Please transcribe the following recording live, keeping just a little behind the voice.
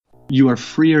You are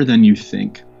freer than you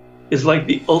think. Is like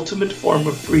the ultimate form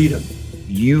of freedom.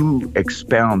 You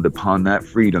expound upon that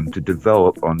freedom to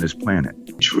develop on this planet.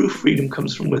 True freedom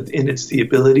comes from within. It's the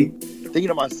ability. Thinking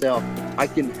to myself, I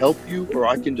can help you or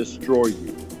I can destroy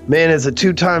you. Man, as a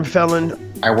two-time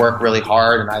felon, I work really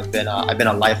hard, and I've been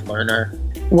a life learner.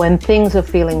 When things are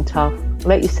feeling tough,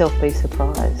 let yourself be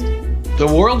surprised. The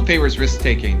world favors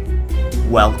risk-taking.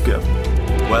 Welcome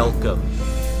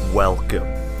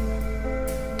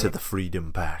to the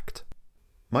Freedom Pact.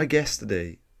 My guest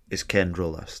today is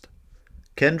Kendra Lust.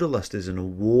 Kendra Lust is an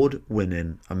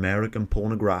award-winning American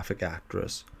pornographic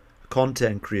actress,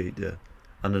 content creator,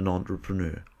 and an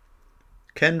entrepreneur.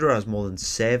 Kendra has more than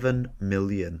 7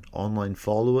 million online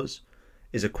followers,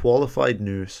 is a qualified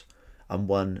nurse, and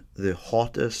won the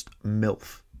Hottest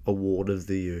MILF Award of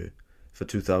the Year for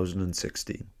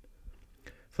 2016.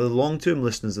 For the long-term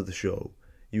listeners of the show,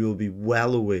 you will be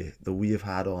well aware that we have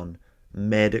had on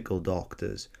medical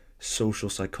doctors, social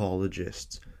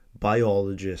psychologists,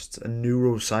 biologists, and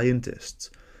neuroscientists,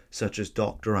 such as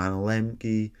Dr. Anna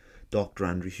Lemke, Dr.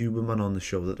 Andrew Huberman on the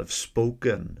show, that have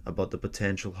spoken about the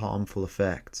potential harmful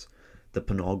effects that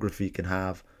pornography can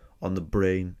have on the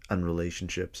brain and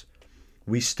relationships.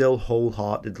 We still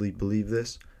wholeheartedly believe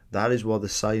this. That is what the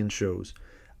science shows,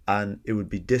 and it would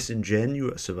be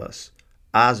disingenuous of us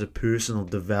as a personal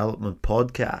development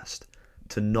podcast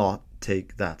to not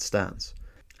take that stance.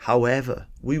 However,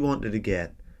 we wanted to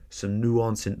get some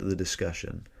nuance into the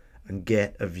discussion and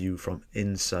get a view from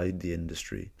inside the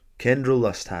industry. Kendra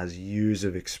Lust has years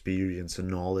of experience and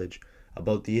knowledge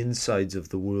about the insides of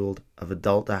the world of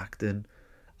adult acting,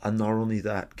 and not only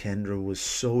that, Kendra was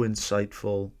so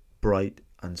insightful, bright,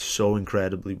 and so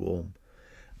incredibly warm.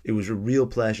 It was a real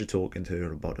pleasure talking to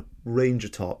her about a range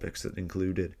of topics that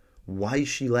included why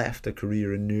she left a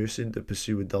career in nursing to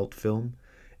pursue adult film,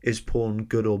 is porn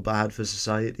good or bad for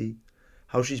society,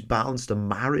 how she's balanced a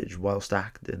marriage whilst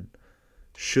acting,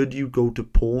 should you go to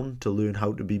porn to learn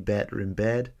how to be better in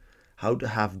bed, how to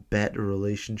have better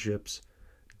relationships,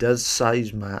 does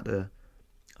size matter,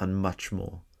 and much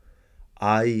more.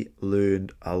 I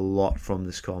learned a lot from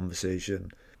this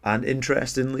conversation, and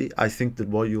interestingly, I think that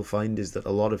what you'll find is that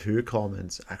a lot of her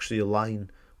comments actually align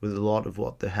with a lot of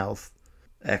what the health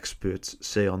experts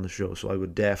say on the show. So I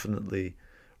would definitely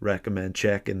recommend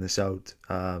checking this out,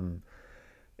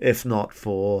 if not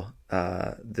for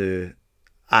the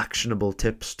actionable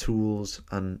tips, tools,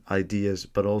 and ideas,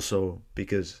 but also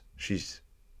because she's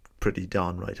pretty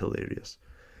darn right hilarious.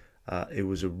 It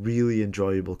was a really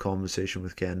enjoyable conversation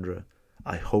with Kendra.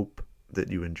 I hope that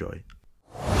you enjoy.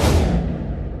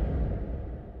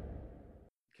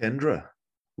 Kendra,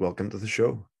 welcome to the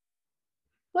show.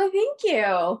 Well, thank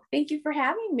you. Thank you for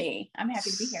having me. I'm happy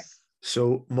to be here.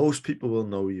 So most people will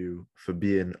know you for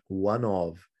being one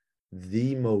of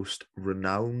the most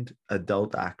renowned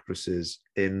adult actresses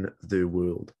in the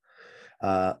world.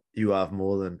 You have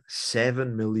more than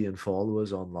 7 million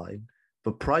followers online.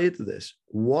 But prior to this,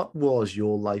 what was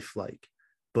your life like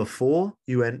before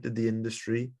you entered the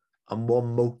industry, and what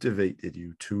motivated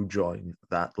you to join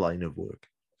that line of work?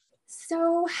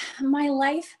 So my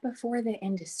life before the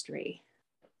industry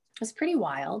was pretty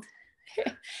wild.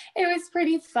 It was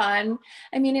pretty fun.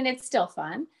 I mean, and it's still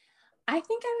fun. I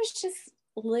think I was just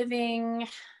living,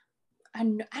 I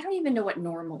don't even know what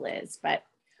normal is, but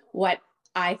what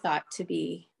I thought to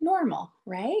be normal,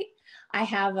 right? I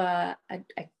have I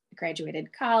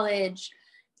graduated college,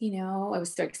 I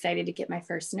was so excited to get my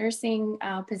first nursing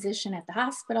position at the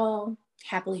hospital,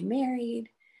 happily married.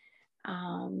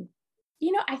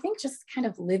 I think just kind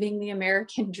of living the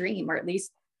American dream, or at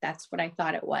least that's what I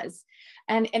thought it was.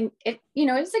 And it, it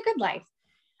was a good life.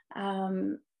 I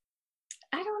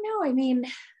don't know. I mean,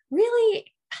 really,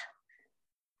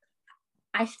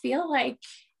 I feel like,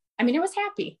 I was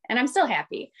happy, and I'm still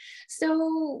happy.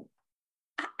 So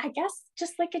I guess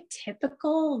just like a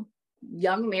typical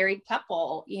young married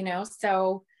couple,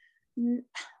 so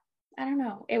I don't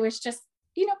know. It was just,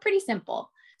 pretty simple.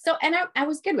 So, and I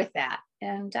was good with that.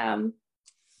 And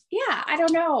yeah, I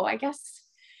don't know. I guess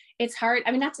it's hard.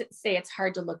 Not to say it's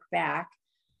hard to look back.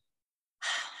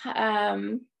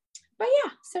 But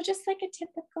yeah, so just like a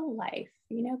typical life,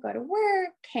 go to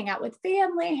work, hang out with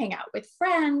family, hang out with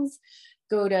friends,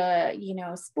 go to,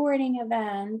 sporting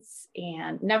events,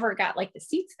 and never got like the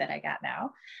seats that I got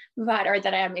now, or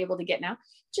that I am able to get now.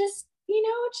 Just,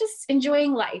 just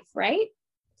enjoying life, right?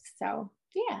 So,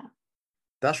 yeah.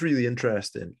 That's really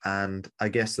interesting. And I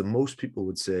guess that most people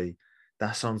would say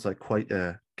that sounds like quite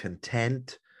a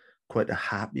content, quite a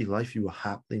happy life. You were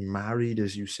happily married,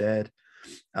 as you said.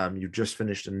 You just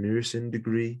finished a nursing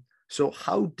degree. So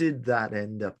how did that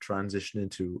end up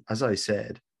transitioning to, as I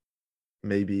said,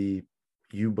 maybe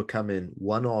you becoming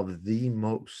one of the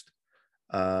most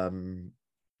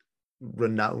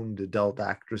renowned adult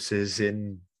actresses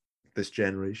in this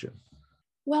generation?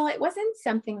 Well, it wasn't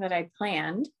something that I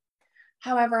planned.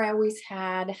 However, I always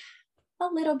had a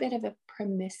little bit of a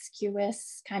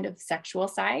promiscuous kind of sexual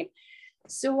side.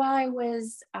 So while I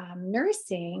was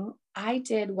nursing, I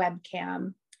did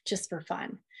webcam just for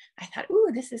fun. I thought, ooh,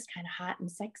 this is kind of hot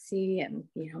and sexy. And,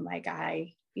 my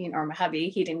guy, or my hubby,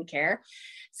 he didn't care.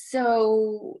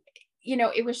 So,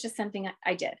 it was just something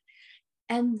I did.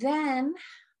 And then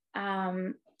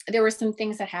there were some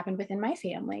things that happened within my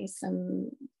family.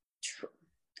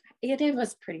 It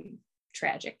was pretty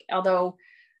tragic, although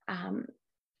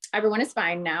everyone is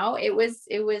fine now. It was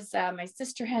my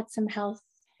sister had some health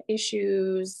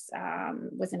issues,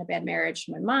 was in a bad marriage.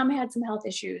 My mom had some health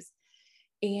issues,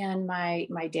 and my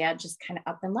dad just kind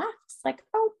of up and left. It's like,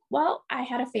 oh, well, I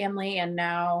had a family and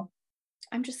now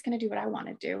I'm just going to do what I want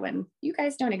to do. And you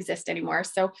guys don't exist anymore.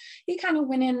 So he kind of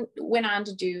went on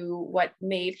to do what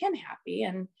made him happy.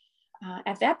 And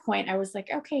at that point I was like,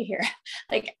 okay, here,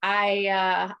 like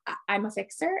I'm a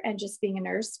fixer, and just being a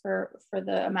nurse for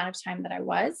the amount of time that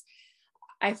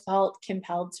I felt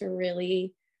compelled to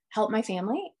really help my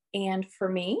family. And for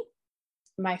me,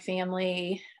 my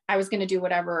family, I was going to do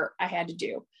whatever I had to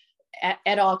do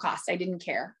at all costs. I didn't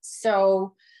care.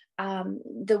 So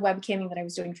the webcamming that I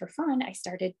was doing for fun, I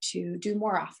started to do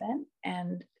more often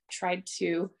and tried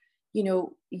to,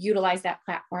 utilize that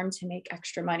platform to make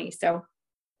extra money. So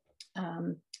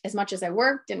as much as I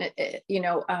worked and,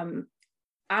 on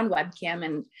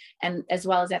webcam and as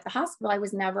well as at the hospital, I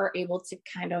was never able to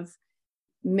kind of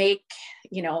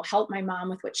help my mom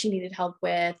with what she needed help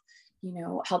with,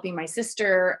 helping my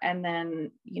sister. And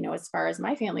then, as far as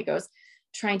my family goes,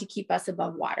 trying to keep us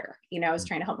above water. I was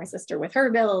trying to help my sister with her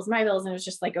bills, my bills, and it was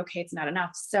just like, okay, it's not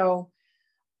enough. So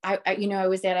I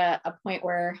was at a point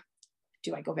where,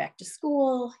 do I go back to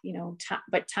school?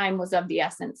 But time was of the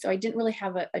essence. So I didn't really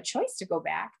have a choice to go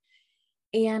back.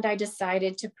 And I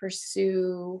decided to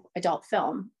pursue adult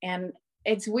film. And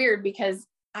it's weird because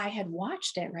I had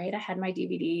watched it, right? I had my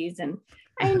DVDs and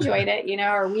I enjoyed it,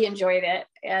 or we enjoyed it.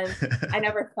 And I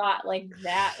never thought like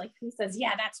that, like who says,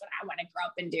 yeah, that's what I want to grow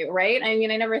up and do. Right. I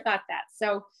never thought that.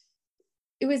 So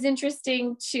it was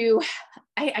interesting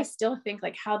I still think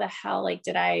like, how the hell, like,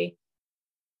 did I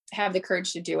have the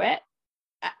courage to do it?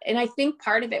 And I think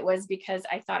part of it was because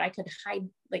I thought I could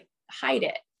hide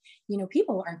it.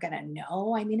 People aren't going to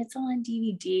know. It's all on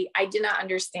DVD. I did not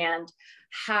understand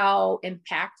how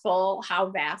impactful, how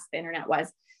vast the internet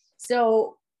was.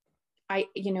 So I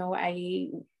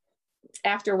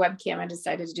after webcam, I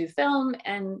decided to do film,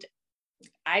 and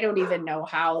I don't even know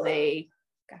how they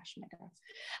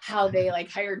like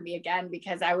hired me again,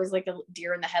 because I was like a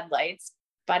deer in the headlights.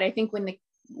 But I think when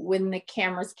the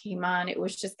cameras came on, it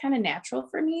was just kind of natural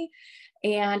for me.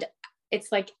 And it's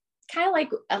like, kind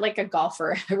of like a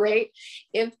golfer, right?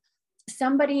 If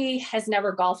somebody has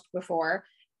never golfed before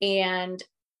and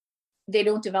they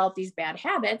don't develop these bad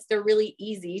habits, they're really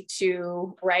easy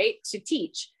to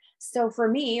teach. So for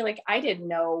me, like, I didn't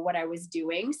know what I was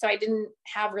doing. So I didn't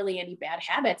have really any bad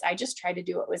habits. I just tried to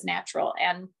do what was natural.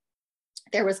 And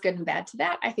there was good and bad to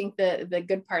that. I think the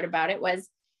good part about it was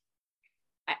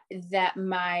that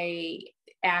my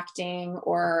acting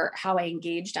or how I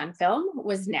engaged on film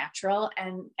was natural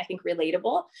and I think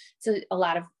relatable to a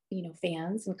lot of,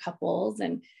 fans and couples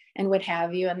and what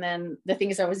have you. And then the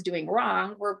things I was doing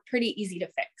wrong were pretty easy to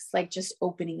fix, like just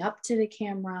opening up to the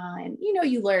camera and,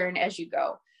 you learn as you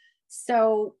go.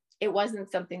 So it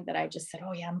wasn't something that I just said,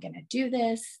 oh yeah, I'm going to do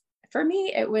this. For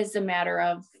me, it was a matter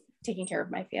of taking care of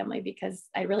my family, because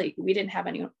we didn't have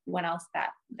anyone else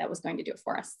that was going to do it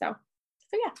for us. So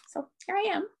yeah, so here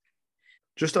I am.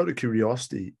 Just out of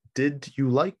curiosity, did you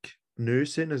like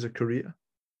nursing as a career?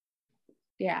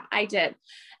 Yeah, I did.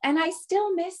 And I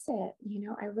still miss it.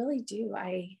 I really do.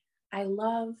 I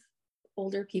love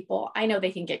older people. I know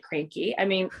they can get cranky. I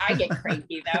get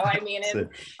cranky though. And,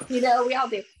 we all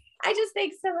do. I just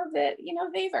think some of it,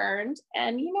 they've earned,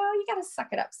 and, you got to suck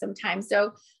it up sometimes.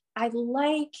 So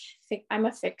I'm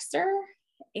a fixer,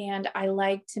 and I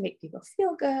like to make people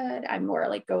feel good. I'm more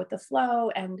like go with the flow.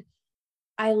 And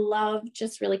I love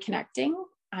just really connecting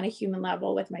on a human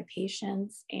level with my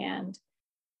patients. And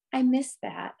I miss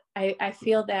that. I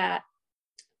feel that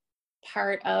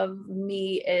part of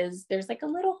me is there's like a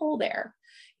little hole there,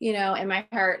 in my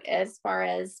heart, as far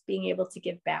as being able to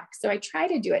give back. So I try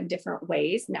to do it in different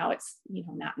ways. Now it's,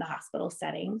 not in the hospital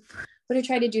setting, but I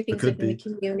try to do things within the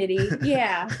community.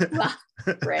 Yeah. Well,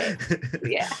 right.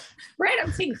 Yeah. Right.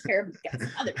 I'm taking care of you guys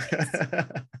in other ways.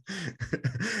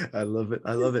 I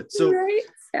love it. So, right.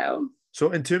 So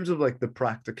So in terms of like the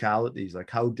practicalities, like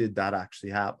how did that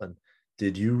actually happen?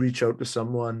 Did you reach out to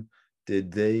someone?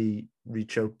 Did they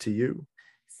reach out to you?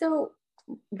 So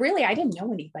really, I didn't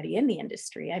know anybody in the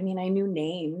industry. I mean, I knew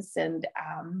names and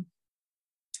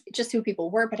just who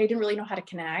people were, but I didn't really know how to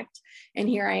connect. And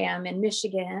here I am in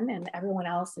Michigan, and everyone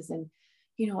else is in,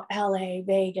 LA,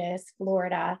 Vegas,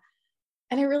 Florida,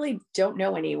 and I really don't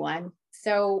know anyone.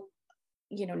 So,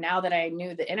 now that I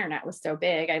knew the internet was so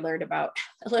big, I learned about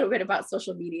a little bit about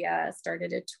social media,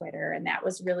 started a Twitter, and that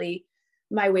was really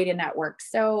my way to network.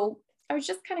 So I was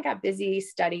just kind of got busy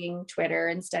studying Twitter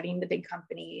and studying the big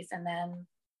companies. And then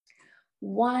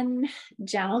one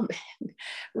gentleman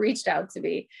reached out to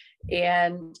me,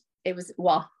 and it was,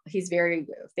 he's very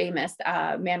famous,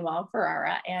 Manuel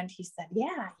Ferrara. And he said,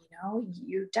 yeah,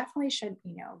 you definitely should,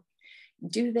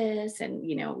 do this and,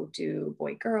 do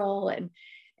boy girl and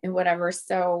whatever.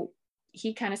 So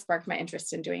he kind of sparked my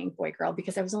interest in doing boy girl,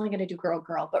 because I was only going to do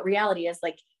girl. But reality is,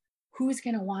 like, who's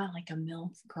going to want like a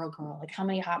MILF girl? Like, how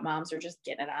many hot moms are just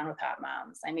getting it on with hot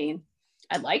moms? I mean,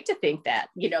 I'd like to think that,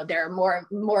 there are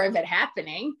more of it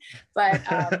happening, but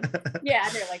yeah,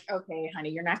 they're like, okay, honey,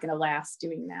 you're not going to last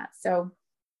doing that. So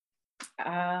so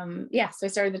I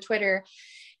started the Twitter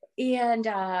and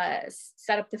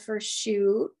set up the first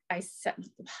shoot. I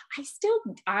still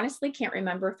honestly can't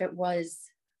remember if it was,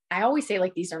 I always say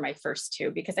like, these are my first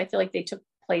two, because I feel like they took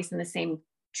place in the same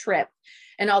trip.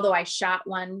 And although I shot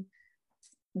one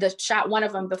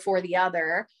of them before the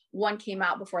other, one came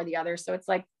out before the other. So it's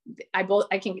like,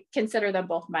 I can consider them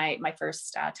both my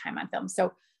first time on film.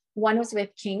 So one was with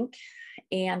Kink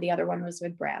and the other one was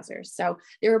with Brazzers. So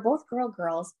they were both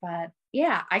girls, but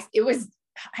yeah, I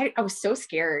was so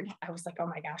scared. I was like, oh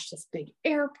my gosh, this big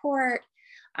airport,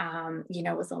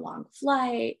 it was a long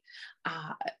flight.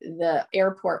 The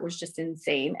airport was just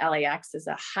insane. LAX is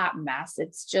a hot mess.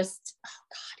 It's just, oh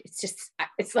God,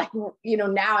 it's like,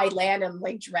 now I land, I'm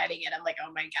like dreading it. I'm like,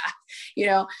 oh my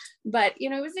God, but,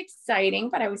 it was exciting,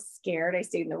 but I was scared. I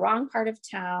stayed in the wrong part of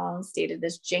town, stayed at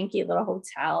this janky little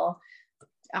hotel,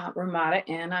 Ramada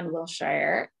Inn on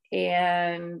Wilshire.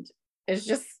 And it's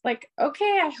just like,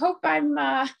 okay, I hope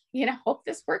hope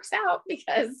this works out,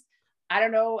 because I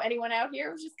don't know anyone out here.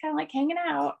 It was just kind of like hanging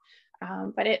out.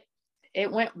 But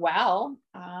it went well.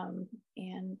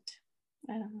 And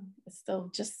I don't know, it's still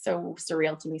just so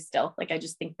surreal to me still. Like, I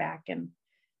just think back and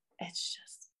it's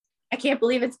just, I can't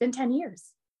believe it's been 10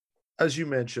 years. As you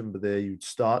mentioned there, you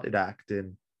started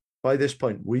acting. By this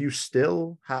point, were you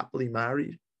still happily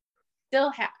married?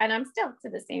 And I'm still to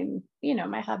the same,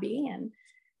 my hubby. And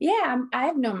yeah,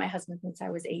 I've known my husband since I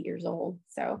was 8 years old.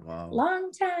 So wow.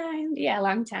 Long time. Yeah,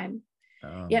 long time.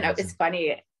 Oh, it's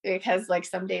funny because like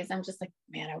some days I'm just like,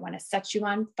 man, I want to set you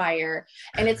on fire.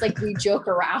 And it's like, we joke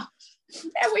around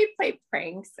and we play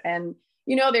pranks. And,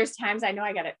 there's times I know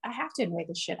I have to annoy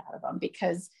the shit out of them,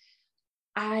 because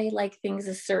I like things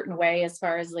a certain way as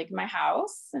far as like my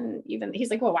house. And even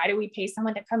he's like, well, why do we pay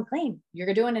someone to come clean?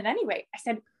 You're doing it anyway. I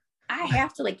said, I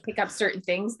have to like pick up certain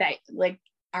things that like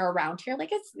are around here.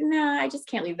 Like, I just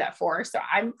can't leave that for her. So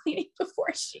I'm cleaning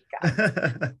before she comes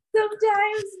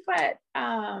sometimes. But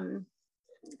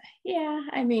yeah,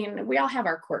 I mean, we all have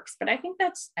our quirks, but I think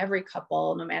that's every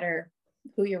couple, no matter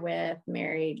who you're with,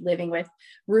 married, living with,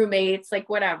 roommates, like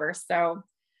whatever. So,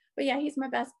 but yeah, he's my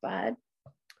best bud.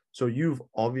 So you've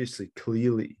obviously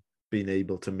clearly been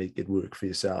able to make it work for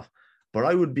yourself, but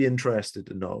I would be interested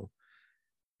to know,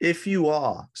 if you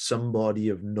are somebody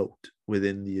of note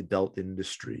within the adult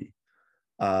industry,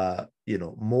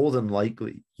 more than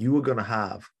likely you are going to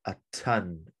have a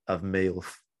ton of male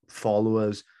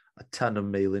followers, a ton of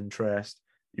male interest.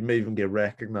 You may even get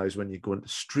recognized when you go into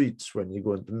streets, when you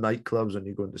go into nightclubs, when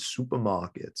you go into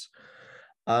supermarkets.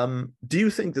 Do you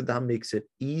think that makes it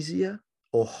easier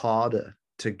or harder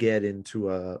to get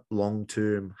into a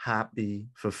long-term, happy,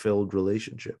 fulfilled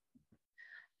relationship?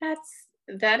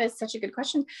 That is such a good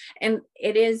question. And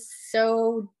it is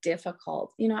so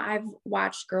difficult. I've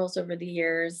watched girls over the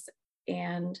years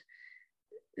and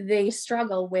they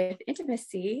struggle with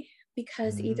intimacy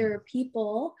because either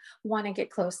people want to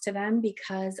get close to them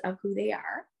because of who they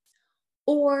are,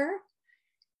 or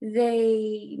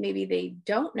they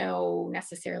don't know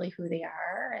necessarily who they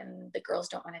are, and the girls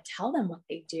don't want to tell them what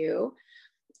they do.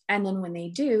 And then when they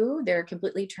do, they're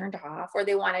completely turned off, or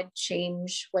they want to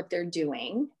change what they're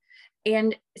doing.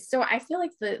 And so I feel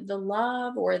like the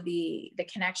love or the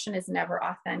connection is never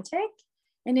authentic,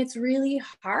 and it's really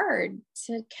hard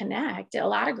to connect. A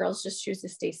lot of girls just choose to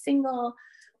stay single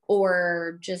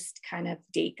or just kind of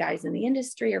date guys in the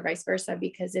industry or vice versa,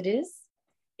 because it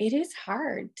is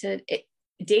hard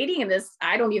dating in this.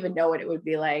 I don't even know what it would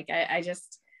be like.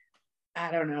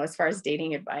 I don't know, as far as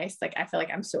dating advice, like, I feel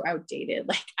like I'm so outdated.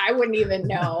 Like, I wouldn't even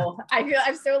know. I feel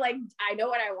I'm so like, I know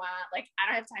what I want. Like, I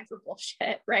don't have time for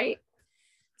bullshit. Right.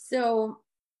 So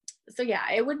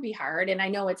yeah, it would be hard. And I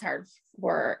know it's hard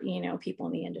for, people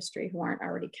in the industry who aren't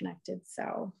already connected.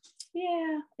 So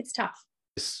yeah, it's tough.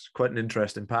 It's quite an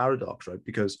interesting paradox, right?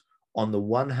 Because on the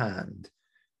one hand,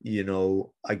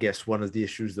 I guess one of the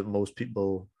issues that most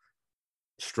people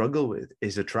struggle with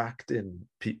is attracting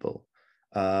people.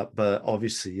 But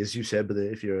obviously, as you said, but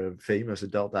if you're a famous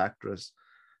adult actress,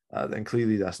 then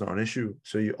clearly that's not an issue.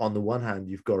 So on the one hand,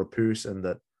 you've got a person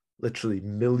that literally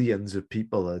millions of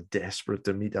people are desperate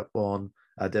to meet up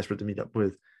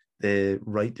with. They're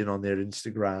writing on their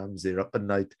Instagrams. They're up at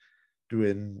night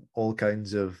doing all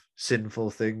kinds of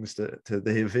sinful things to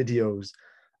their videos,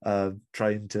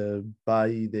 trying to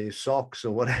buy their socks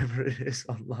or whatever it is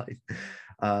online.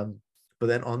 But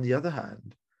then on the other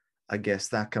hand, I guess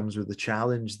that comes with the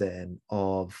challenge then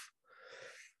of,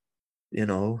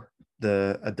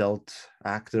 the adult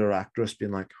actor or actress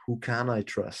being like, who can I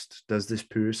trust? Does this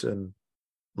person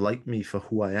like me for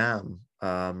who I am,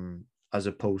 as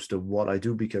opposed to what I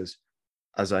do? Because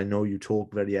as I know you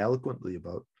talk very eloquently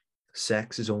about,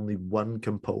 sex is only one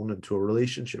component to a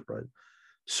relationship, right?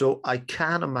 So I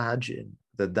can imagine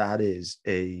that is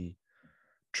a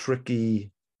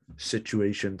tricky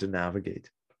situation to navigate.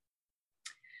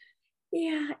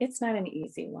 Yeah, it's not an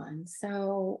easy one.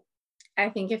 So I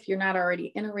think if you're not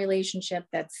already in a relationship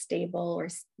that's stable or,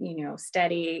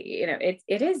 steady,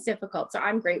 it is difficult. So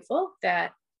I'm grateful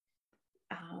that,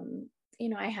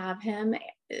 I have him.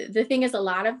 The thing is, a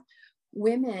lot of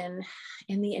women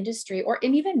in the industry,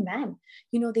 and even men,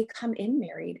 they come in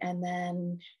married, and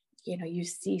then, you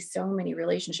see so many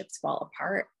relationships fall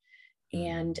apart.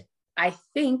 And I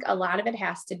think a lot of it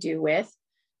has to do with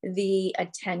the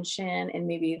attention and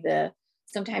maybe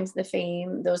sometimes the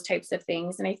fame, those types of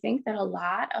things. And I think that a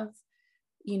lot of,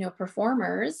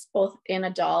 performers, both in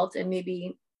adult and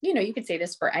maybe, you could say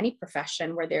this for any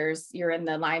profession where you're in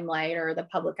the limelight or the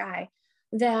public eye,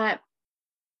 that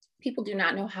people do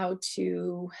not know how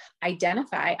to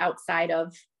identify outside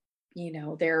of,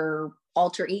 their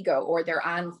alter ego or their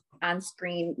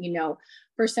on-screen,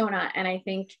 persona. And I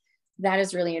think that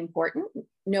is really important,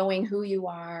 knowing who you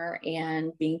are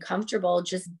and being comfortable,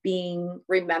 just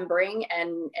remembering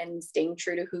and staying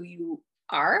true to who you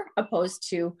are, opposed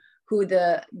to who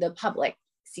the public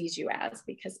sees you as,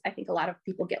 because I think a lot of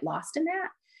people get lost in that.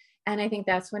 And I think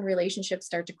that's when relationships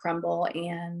start to crumble,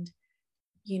 and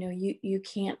you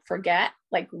can't forget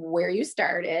like where you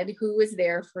started, who was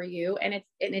there for you. And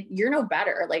you're no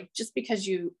better. Like, just because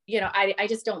I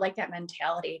just don't like that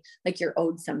mentality. Like you're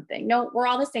owed something. No, we're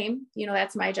all the same.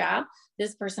 That's my job.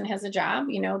 This person has a job,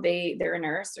 they're a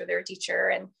nurse or they're a teacher.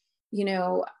 And,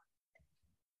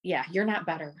 yeah, you're not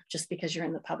better just because you're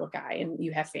in the public eye and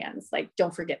you have fans. Like,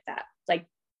 don't forget that. Like,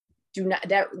 do not,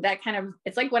 that kind of,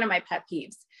 it's like one of my pet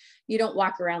peeves. You don't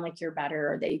walk around like you're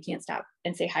better, or that you can't stop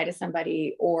and say hi to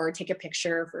somebody or take a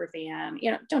picture for a fan.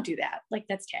 Don't do that. Like,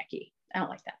 that's tacky. I don't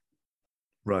like that.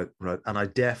 Right. And I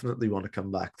definitely want to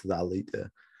come back to that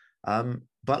later.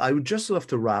 But I would just love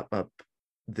to wrap up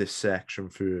this section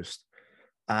first.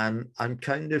 And I'm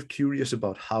kind of curious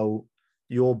about how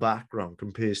your background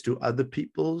compares to other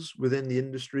people's within the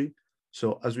industry.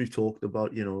 So as we've talked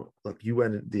about, like you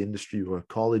went into the industry, you were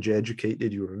college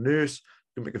educated, you were a nurse,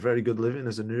 you can make a very good living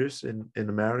as a nurse in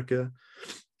America.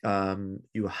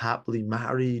 You were happily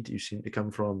married. You seem to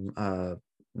come from a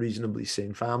reasonably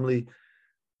sane family.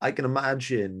 I can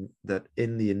imagine that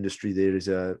in the industry, there is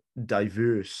a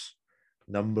diverse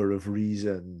number of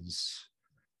reasons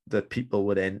that people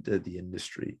would enter the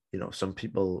industry. Some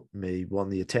people may want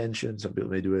the attention. Some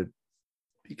people may do it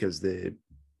because they're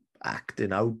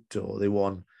acting out, or they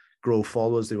want grow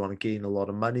followers. They want to gain a lot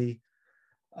of money.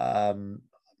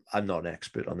 I'm not an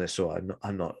expert on this, so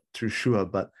I'm not too sure,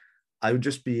 but I would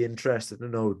just be interested to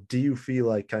know, do you feel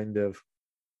like kind of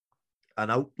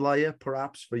an outlier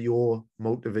perhaps for your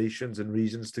motivations and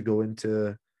reasons to go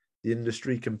into the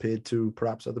industry compared to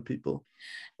perhaps other people?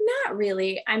 Not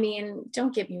really. I mean,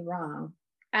 don't get me wrong.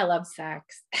 I love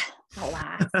sex a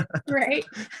lot, right?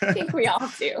 I think we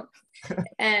all do.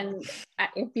 And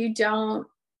if you don't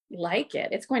like it,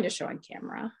 it's going to show on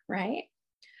camera, right?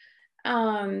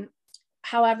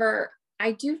 However,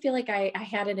 I do feel like I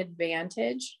had an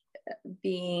advantage,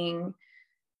 being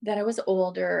that I was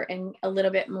older and a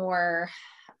little bit more,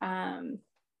 I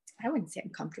wouldn't say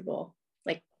uncomfortable,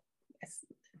 like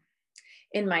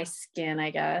in my skin, I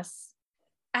guess.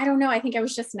 I don't know. I think I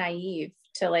was just naive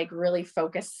to like really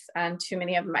focus on too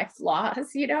many of my flaws,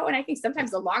 And I think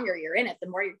sometimes the longer you're in it, the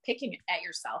more you're picking at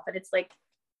yourself. And it's like,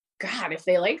 God, if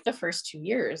they like the first 2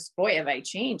 years, boy, have I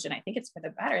changed. And I think it's for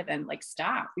the better, then like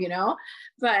stop,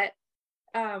 but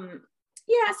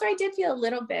yeah, so I did feel a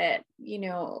little bit,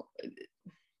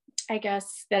 I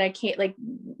guess that I can't, like,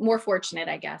 more fortunate,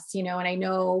 I guess, and I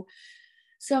know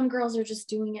some girls are just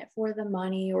doing it for the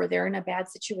money, or they're in a bad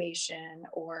situation,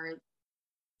 or,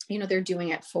 they're doing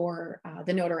it for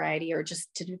the notoriety, or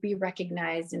just to be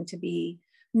recognized and to be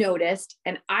noticed.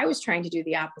 And I was trying to do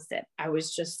the opposite. I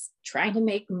was just trying to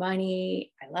make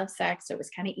money. I love sex. So it was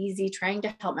kind of easy trying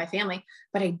to help my family,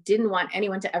 but I didn't want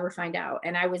anyone to ever find out.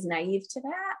 And I was naive to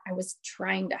that. I was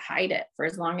trying to hide it for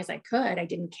as long as I could. I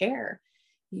didn't care,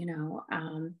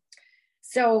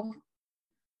 so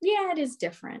yeah, it is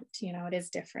different. It is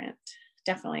different.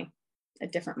 Definitely a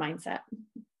different mindset.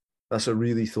 That's a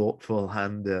really thoughtful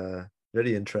and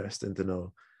very interesting to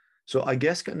know. So I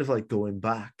guess kind of like going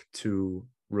back to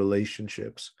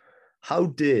relationships, how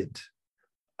did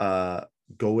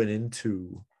going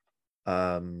into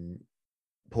porn,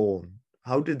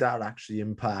 how did that actually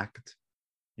impact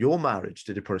your marriage?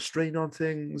 Did it put a strain on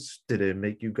things? Did it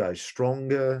make you guys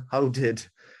stronger? How did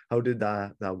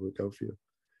that work out for you?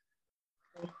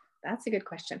 That's a good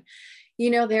question.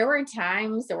 There were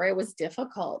times where it was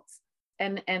difficult,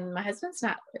 and my husband's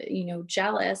not,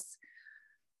 jealous.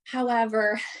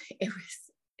 However,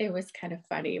 it was kind of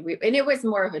funny. And it was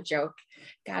more of a joke.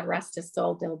 God rest his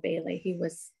soul, Bill Bailey. He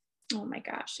was, oh my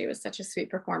gosh, he was such a sweet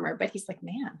performer. But he's like,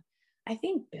 man, I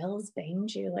think Bill's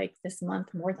banged you like this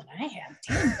month more than I have.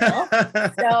 Damn, Bill.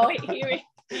 So he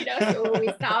when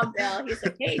we saw Bill, he's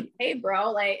like, hey,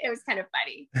 bro, like, it was kind of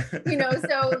funny,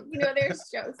 so, there's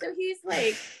jokes. So he's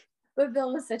like, but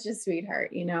Bill was such a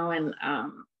sweetheart, and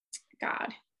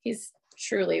God, he's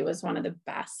truly was one of the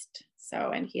best.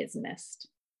 So, and he is missed.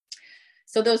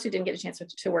 So those who didn't get a chance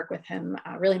to work with him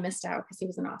really missed out, because he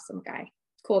was an awesome guy,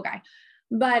 cool guy.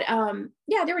 But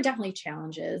yeah, there were definitely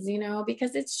challenges,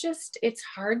 because it's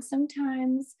hard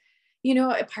sometimes,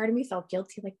 a part of me felt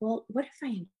guilty, like, well, what if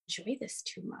I enjoy this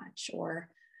too much? Or,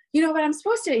 but I'm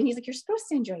supposed to, and he's like, you're supposed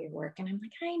to enjoy your work. And I'm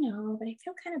like, I know, but I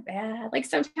feel kind of bad. Like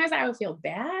sometimes I would feel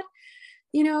bad,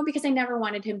 because I never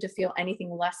wanted him to feel anything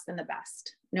less than the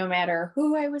best, no matter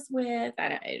who I was with.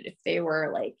 If they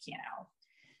were like,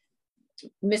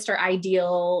 Mr.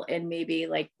 Ideal and maybe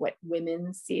like what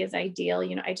women see as ideal,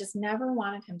 I just never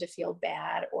wanted him to feel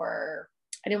bad, or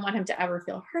I didn't want him to ever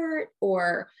feel hurt,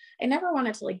 or I never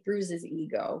wanted to like bruise his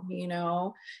ego,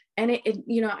 and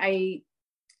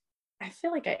I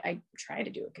feel like I try to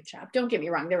do a good job. Don't get me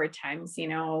wrong. There were times, we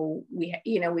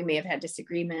may have had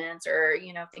disagreements or,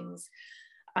 things.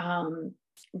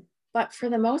 But for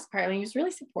the most part, he was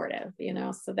really supportive,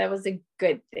 so that was a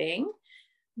good thing.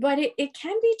 But it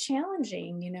can be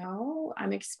challenging,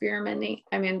 I'm experimenting.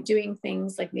 I'm doing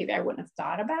things like maybe I wouldn't have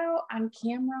thought about on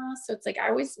camera. So it's like, I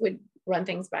always would run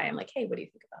things by him, like, hey, what do you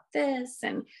think about this?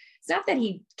 And it's not that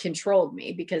he controlled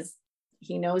me, because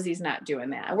he knows he's not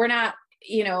doing that. We're not,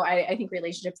 I think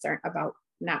relationships aren't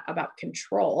not about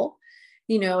control,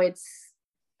 it's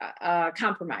a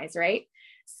compromise, right?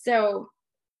 So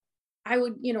I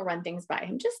would, run things by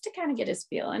him just to kind of get his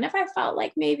feel. And if I felt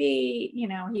like maybe,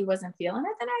 he wasn't feeling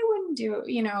it, then I wouldn't do,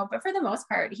 but for the most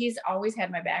part, he's always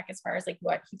had my back as far as like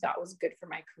what he thought was good for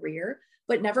my career,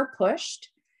 but never pushed,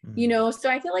 so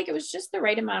I feel like it was just the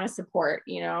right amount of support,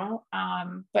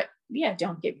 but yeah,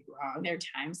 don't get me wrong. There are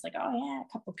times like, oh yeah,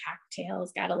 a couple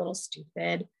cocktails, got a little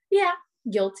stupid. Yeah.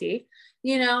 Guilty,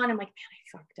 and I'm like, man,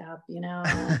 I fucked up,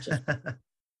 just,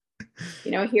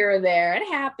 here or there, it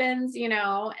happens,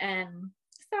 and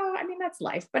so, that's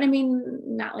life, but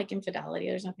not like infidelity.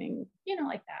 There's nothing,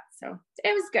 like that. So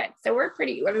it was good. So we're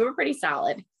pretty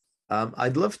solid.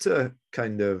 I'd love to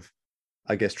kind of,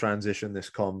 I guess, transition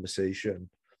this conversation.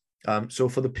 So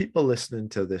for the people listening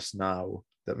to this now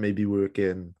that maybe work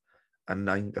in a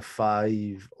 9 to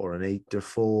 5 or an 8 to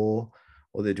 4,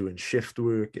 or they're doing shift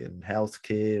work in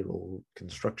healthcare or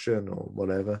construction or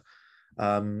whatever,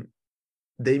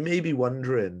 they may be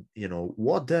wondering,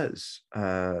 what does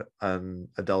an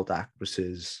adult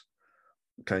actress's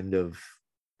kind of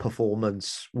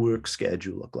performance work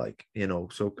schedule look like?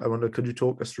 So I wonder, could you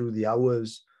talk us through the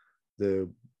hours, the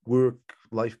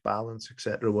work-life balance,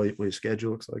 etc., what your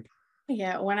schedule looks like?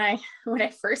 Yeah, when I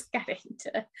first got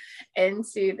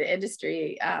into the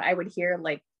industry, I would hear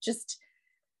like just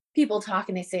people talk,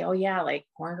 and they say, oh yeah, like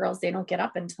porn girls, they don't get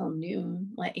up until noon.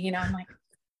 Like, I'm like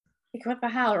what the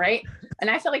hell, right? And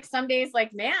I feel like some days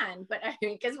like, man, but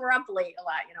because we're up late a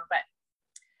lot,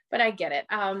 but I get it.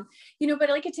 But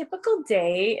like a typical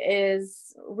day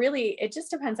is really, it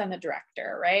just depends on the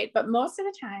director, right? But most of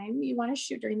the time you want to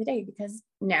shoot during the day, because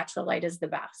natural light is the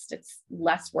best. It's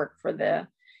less work for the,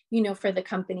 for the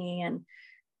company,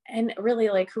 and really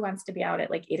like who wants to be out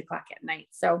at like 8 o'clock at night.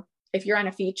 So if you're on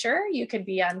a feature, you could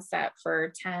be on set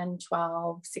for 10,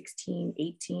 12, 16,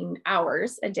 18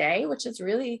 hours a day, which is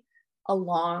really a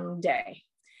long day.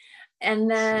 And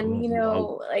then,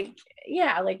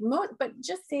 but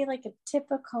just say like a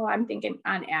typical, I'm thinking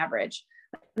on average,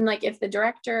 and like if the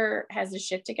director has a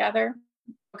shit together,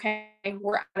 okay,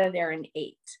 we're out of there in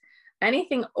 8.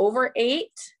 Anything over 8,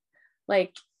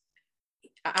 like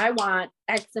I want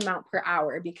X amount per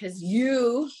hour because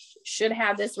you should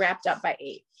have this wrapped up by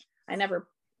 8. I never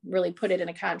really put it in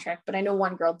a contract, but I know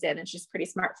one girl did, and she's pretty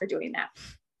smart for doing that.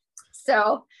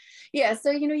 So yeah, so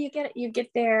you get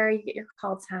there, you get your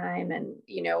call time, and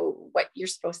what you're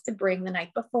supposed to bring the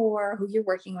night before, who you're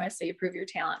working with, so you prove your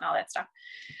talent and all that stuff.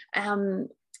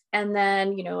 And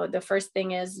then the first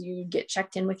thing is you get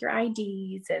checked in with your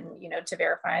IDs, and to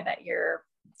verify that you're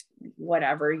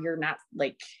not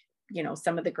like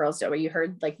some of the girls do. You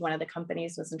heard like one of the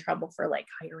companies was in trouble for like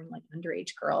hiring like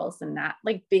underage girls and not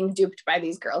like being duped by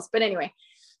these girls. But anyway,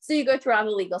 so you go through all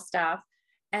the legal stuff,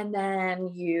 and then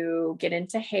you get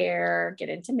into hair, get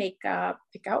into makeup,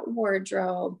 pick out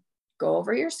wardrobe, go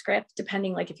over your script,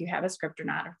 depending like if you have a script or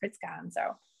not, or if it's gone.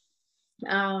 So,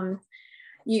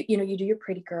 you do your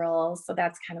pretty girls. So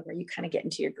that's kind of where you kind of get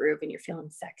into your groove and you're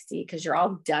feeling sexy because you're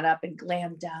all done up and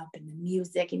glammed up and the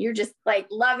music, and you're just like,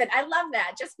 love it. I love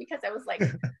that, just because I was like,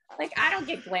 I don't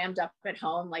get glammed up at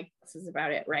home. Like this is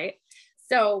about it. Right.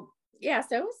 So yeah,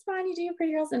 so it was fun. You do your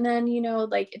pretty girls, and then,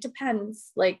 like it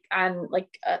depends like on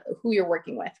like who you're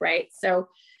working with. Right. So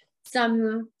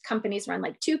some companies run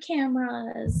like 2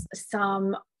 cameras.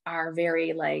 Some are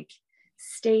very like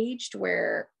staged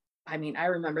where, I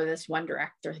remember this one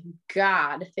director,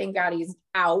 thank God he's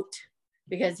out,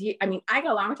 because I got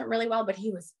along with him really well, but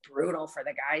he was brutal for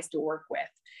the guys to work with.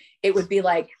 It would be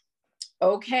like,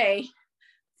 okay,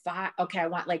 I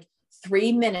want like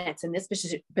 3 minutes in this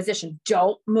position.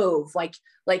 Don't move. Like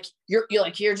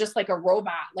you're just like a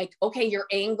robot. Like, okay, your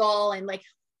angle, and like,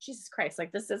 Jesus Christ,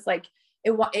 like this is like,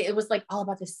 it was like all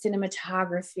about the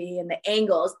cinematography and the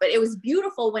angles, but it was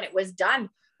beautiful when it was done.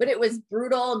 But it was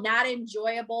brutal, not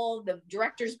enjoyable. The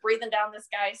director's breathing down this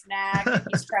guy's neck. And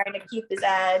he's trying to keep his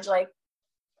edge, like,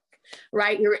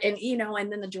 right. And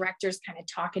then the director's kind of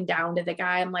talking down to the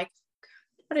guy. I'm like,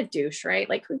 what a douche, right?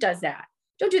 Like, who does that?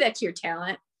 Don't do that to your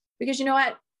talent, because you know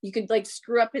what? You could like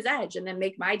screw up his edge and then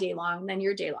make my day long, and then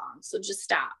your day long. So just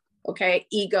stop. Okay.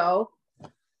 Ego.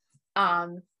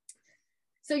 So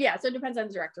yeah, so it depends on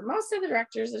the director. Most of the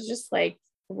directors is just like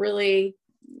really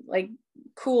like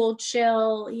cool,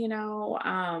 chill,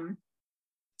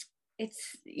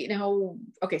 it's,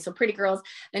 okay. So pretty girls,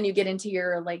 then you get into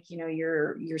your, like,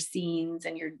 your scenes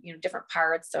and your, different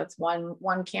parts. So it's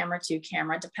one camera, 2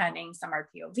 camera, depending, some are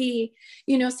POV,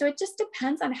 so it just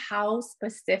depends on how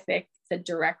specific the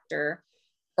director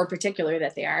or particular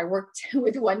that they are. I worked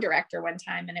with one director one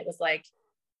time, and it was like,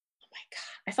 oh my God,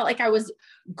 I felt like I was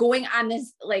going on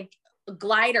this like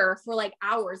glider for like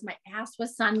hours. My ass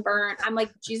was sunburnt. I'm like,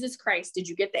 Jesus Christ, did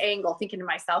you get the angle? Thinking to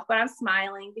myself, but I'm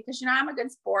smiling because I'm a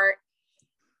good sport.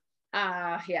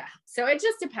 Yeah, so it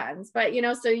just depends. But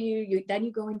so you then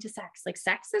you go into sex. Like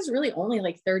sex is really only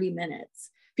like 30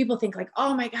 minutes. People think like,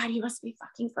 oh my God, you must be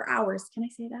fucking for hours. Can I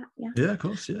say that? Yeah, of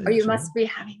course. Yeah, or you must be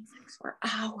having sex for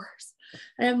hours.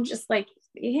 And I'm just like,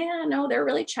 yeah, no, they're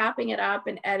really chopping it up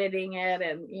and editing it,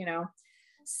 and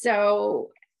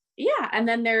so yeah. And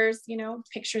then there's,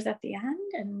 pictures at the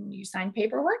end, and you sign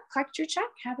paperwork, collect your check,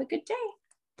 have a good day.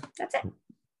 That's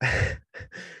it.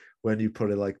 When you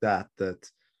put it like that,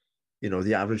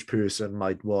 the average person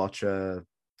might watch a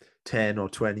 10 or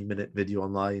 20 minute video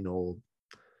online, or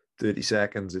 30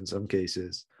 seconds in some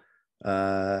cases.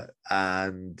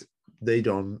 And they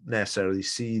don't necessarily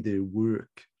see the work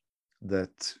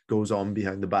that goes on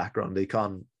behind the background. It's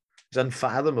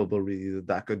unfathomable really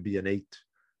that could be an 8,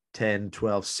 10,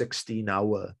 12, 16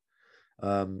 hour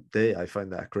day. I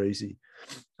find that crazy.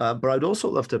 But I'd also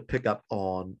love to pick up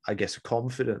on, I guess, a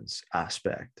confidence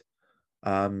aspect.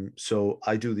 So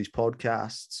I do these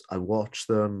podcasts, I watch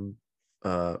them,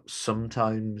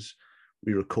 sometimes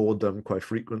we record them quite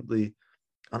frequently.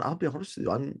 And I'll be honest with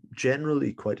you, I'm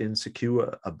generally quite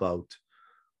insecure about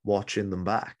watching them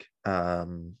back.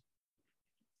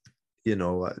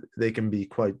 They can be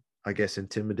quite, I guess,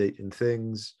 intimidating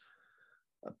things.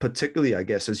 Particularly, I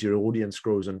guess, as your audience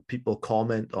grows and people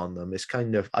comment on them, it's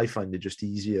kind of, I find it just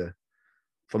easier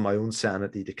for my own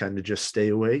sanity to kind of just stay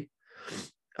away.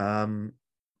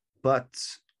 But,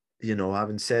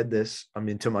 having said this,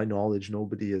 to my knowledge,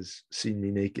 nobody has seen me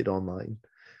naked online.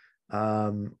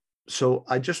 So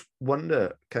I just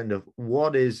wonder kind of,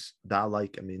 what is that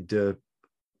like? Do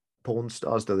porn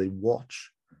stars? Do they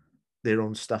watch their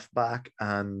own stuff back?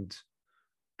 And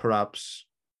perhaps,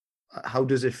 how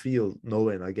does it feel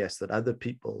knowing, I guess, that other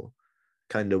people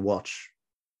kind of watch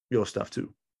your stuff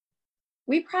too?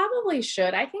 We probably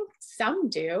should. I think some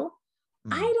do.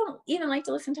 I don't even like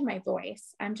to listen to my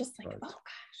voice. I'm just like, oh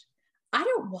gosh, I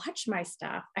don't watch my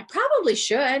stuff. I probably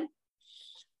should.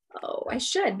 Oh, I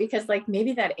should, because like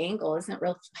maybe that angle isn't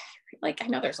real flattering. Like I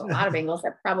know there's a lot of angles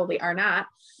that probably are not,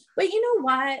 but you know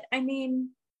what? I mean,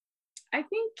 I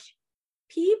think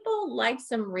people like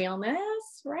some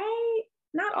realness, right?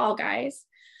 Not all guys,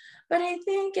 but I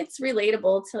think it's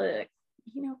relatable to,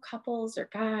 you know, couples or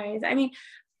guys. I mean,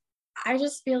 I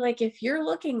just feel like if you're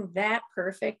looking that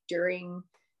perfect during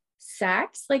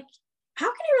sex, like how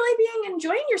can you really be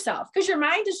enjoying yourself? Because your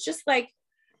mind is just like,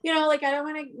 you know, like I don't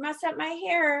want to mess up my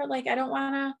hair. Like I don't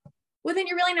want to, well, then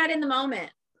you're really not in the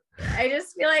moment. I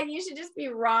just feel like you should just be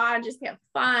raw and just have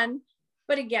fun.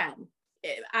 But again,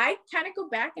 I kind of go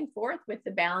back and forth with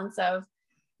the balance of,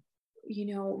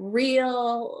 you know,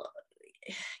 real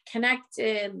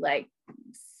connected, like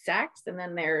sex, and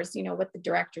then there's, you know, what the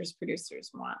directors,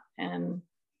 producers want. And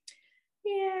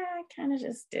yeah, I kind of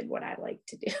just did what I like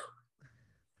to do.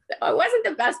 I wasn't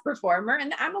the best performer,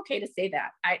 and I'm okay to say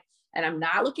that. I'm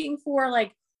not looking for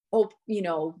like, oh, you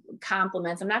know,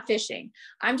 compliments. I'm not fishing.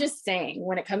 I'm just saying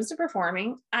when it comes to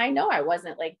performing, I know I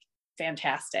wasn't like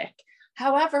fantastic.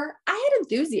 However, I had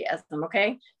enthusiasm.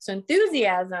 Okay. So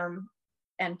enthusiasm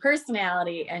and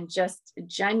personality and just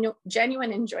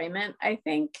genuine enjoyment. I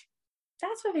think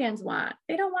that's what fans want.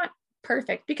 They don't want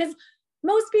perfect, because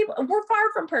most people, we're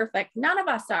far from perfect. None of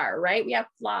us are, right? We have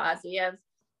flaws. We have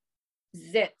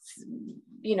zits,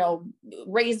 you know,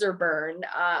 razor burn,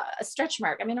 a stretch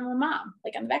mark. I mean, I'm a mom,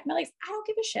 like on the back of my legs. I don't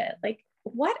give a shit. Like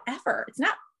whatever. It's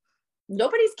not,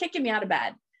 nobody's kicking me out of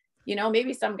bed. You know,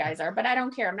 maybe some guys are, but I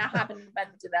don't care. I'm not hopping in bed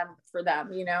to them for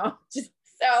them, you know, just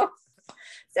so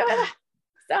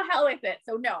hell with it.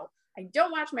 So no, I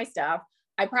don't watch my stuff.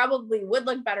 I probably would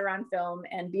look better on film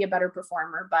and be a better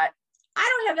performer, but I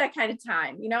don't have that kind of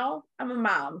time. You know, I'm a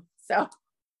mom. So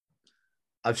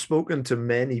I've spoken to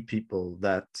many people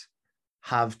that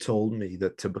have told me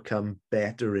that to become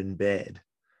better in bed,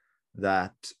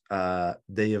 that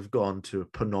they have gone to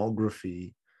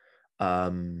pornography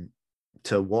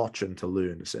to watch and to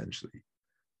learn, essentially.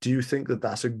 Do you think that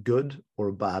that's a good or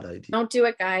a bad idea? Don't do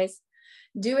it, guys.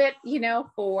 Do it, you know,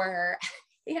 for,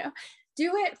 you know,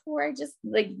 do it for just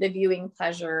like the viewing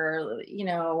pleasure, you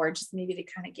know, or just maybe to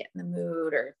kind of get in the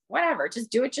mood or whatever.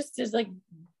 Just do it just to like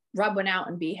rub one out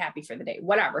and be happy for the day,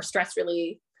 whatever, stress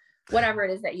relief, whatever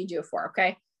it is that you do it for.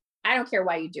 Okay. I don't care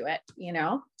why you do it. You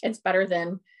know, it's better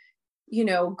than, you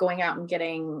know, going out and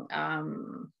getting,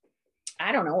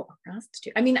 I don't know,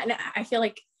 prostitute. I mean, I feel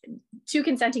like two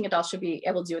consenting adults should be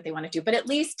able to do what they want to do, but at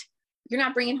least you're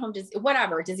not bringing home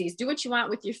whatever disease. Do what you want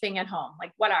with your thing at home,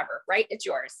 like whatever, right? It's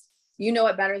yours. You know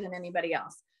it better than anybody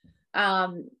else.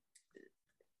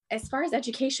 As far as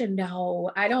education,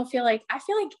 no, I feel like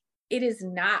it is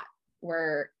not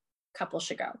where couples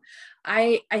should go.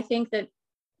 I think that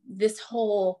this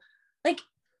whole, like,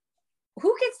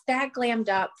 who gets that glammed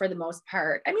up for the most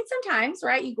part? I mean, sometimes,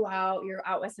 right? You go out, you're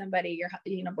out with somebody, your,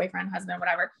 you know, boyfriend, husband,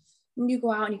 whatever. And you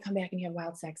go out and you come back and you have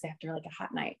wild sex after like a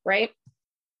hot night, right?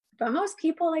 But most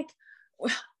people, like,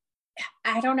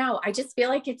 I don't know. I just feel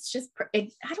like it's just, I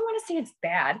don't want to say it's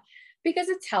bad, because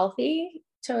it's healthy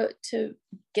to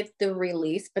get the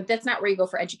release, but that's not where you go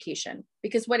for education.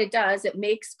 Because what it does, it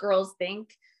makes girls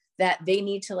think that they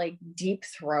need to like deep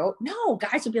throat. No,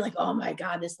 guys would be like, oh my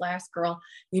God, this last girl,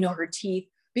 you know, her teeth,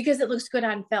 because it looks good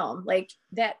on film. Like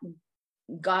that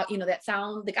got, you know, that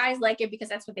sound, the guys like it because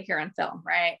that's what they hear on film,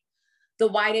 right? The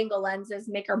wide angle lenses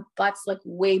make our butts look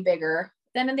way bigger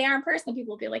than they are in person.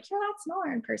 People will be like, you're a lot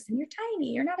smaller in person. You're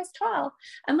tiny. You're not as tall.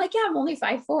 I'm like, yeah, I'm only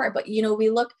 5'4", but you know,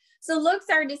 so looks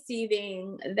are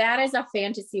deceiving. That is a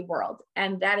fantasy world,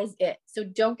 and that is it. So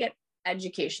don't get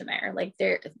education there. Like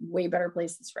there are way better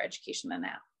places for education than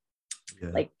that. Yeah.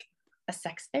 Like a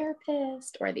sex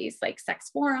therapist or these like sex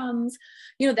forums,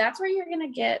 you know, that's where you're going to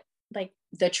get like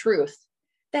the truth.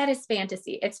 That is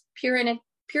fantasy. It's pure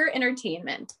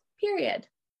entertainment, period.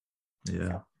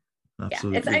 Yeah, so,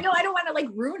 absolutely. Yeah, I know I don't want to like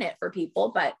ruin it for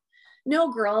people, but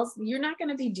no, girls, you're not going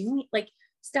to be doing like,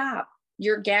 stop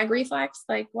your gag reflex,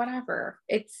 like whatever.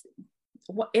 It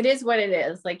is what it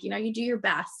is. Like, you know, you do your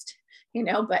best, you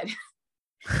know, but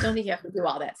don't think you have to do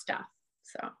all that stuff.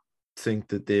 So I think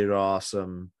that there are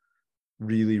some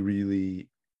really, really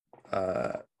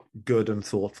good and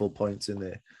thoughtful points in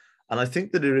there. And I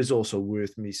think that it is also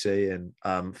worth me saying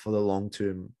for the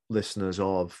long-term listeners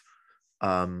of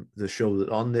the show that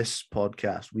on this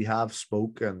podcast we have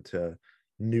spoken to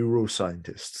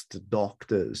neuroscientists, to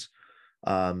doctors,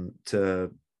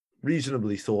 to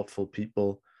reasonably thoughtful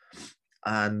people,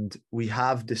 and we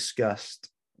have discussed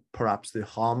perhaps the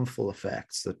harmful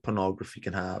effects that pornography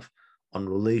can have on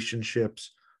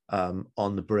relationships,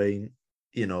 on the brain,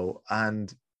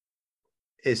 and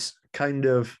it's kind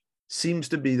of seems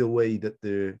to be the way that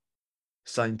the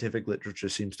scientific literature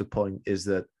seems to point, is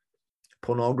that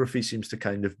pornography seems to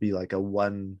kind of be like a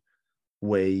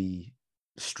one-way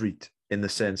street, in the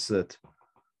sense that,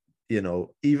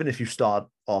 even if you start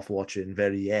off watching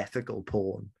very ethical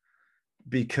porn,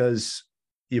 because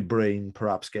your brain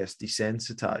perhaps gets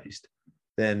desensitized,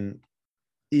 then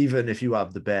even if you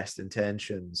have the best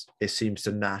intentions, it seems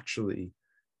to naturally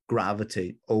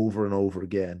gravitate over and over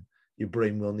again. Your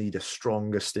brain will need a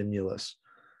stronger stimulus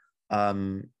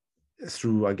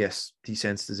through, I guess,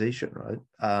 desensitization, right?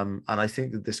 And I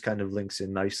think that this kind of links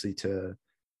in nicely to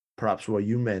perhaps what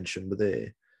you mentioned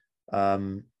there,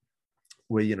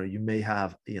 where, you may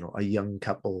have, a young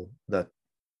couple that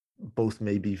both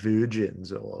may be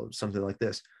virgins or something like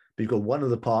this, but you've got one of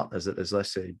the partners that has,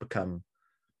 let's say, become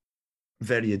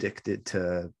very addicted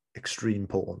to extreme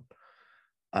porn.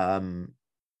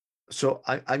 So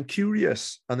I'm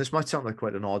curious, and this might sound like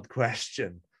quite an odd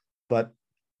question, but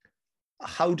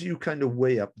how do you kind of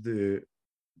weigh up the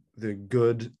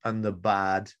good and the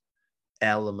bad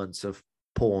elements of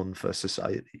porn for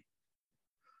society?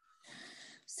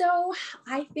 So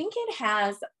I think it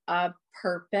has a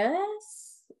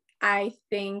purpose. I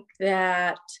think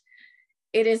that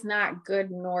it is not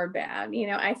good nor bad.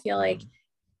 I feel like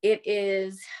it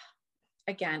is,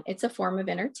 again, it's a form of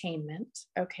entertainment.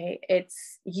 Okay.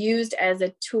 It's used as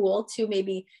a tool to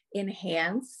maybe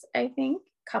enhance, I think,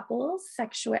 couples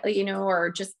sexually,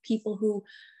 or just people who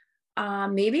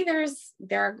maybe there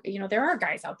are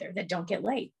guys out there that don't get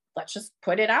laid. Let's just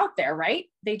put it out there, right?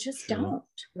 They just don't,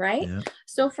 right? Yeah.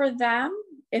 So for them,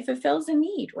 if it fills a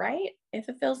need, right? If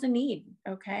it fills a need,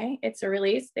 okay, it's a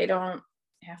release. They don't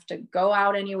have to go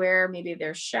out anywhere. Maybe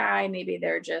they're shy. Maybe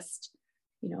they're just,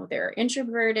 they're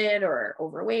introverted or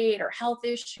overweight or health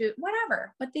issue,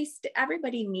 whatever. But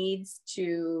everybody needs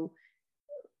to,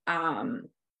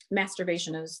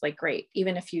 masturbation is like great,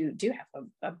 even if you do have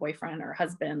a boyfriend or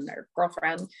husband or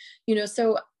girlfriend,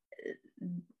 so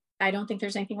I don't think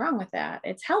there's anything wrong with that.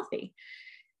 It's healthy.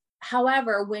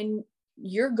 However, when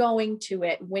you're going to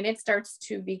it, when it starts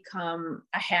to become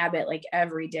a habit, like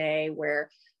every day,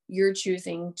 where you're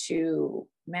choosing to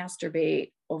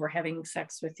masturbate over having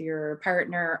sex with your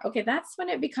partner, okay, that's when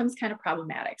it becomes kind of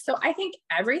problematic. So I think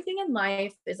everything in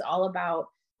life is all about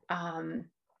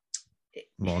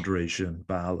moderation,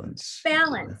 balance.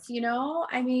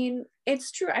 I mean,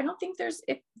 it's true. I don't think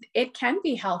it can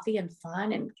be healthy and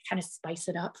fun and kind of spice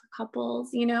it up for couples,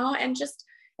 and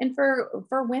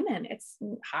for women, it's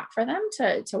hot for them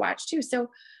to watch too. So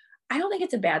I don't think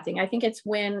it's a bad thing. I think it's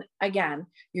when, again,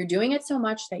 you're doing it so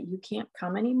much that you can't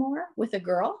come anymore with a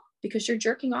girl because you're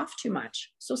jerking off too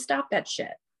much. So stop that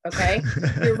shit. Okay.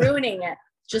 You're ruining it.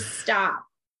 Just stop.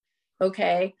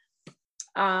 Okay.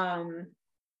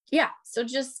 Yeah. So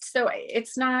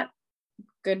it's not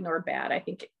good nor bad. I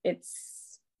think I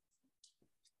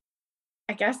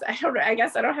guess I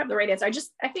don't have the right answer.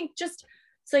 I think just,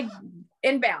 it's like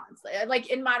in balance,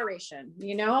 like in moderation,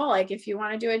 like if you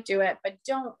want to do it, but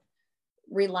don't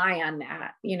rely on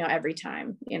that, every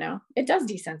time, it does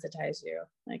desensitize you.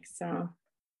 Like, so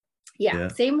yeah.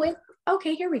 Same with,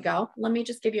 okay, here we go. Let me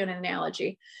just give you an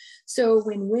analogy. So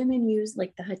when women use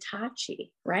like the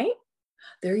Hitachi, right?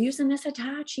 They're using this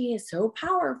Hitachi is so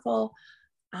powerful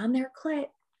on their clit,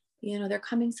 they're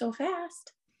coming so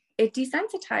fast. It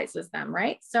desensitizes them,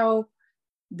 right? So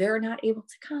they're not able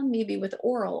to come maybe with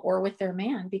oral or with their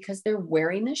man because they're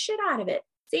wearing the shit out of it.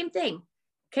 Same thing.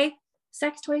 Okay.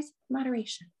 Sex toys,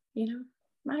 moderation,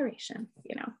 moderation,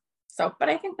 So, but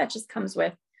I think that just comes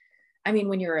with,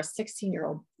 when you're a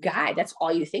 16-year-old guy, that's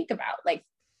all you think about. Like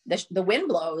the wind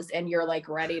blows and you're like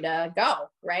ready to go.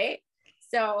 Right.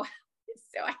 So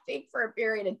I think for a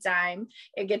period of time,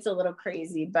 it gets a little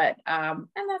crazy, but, and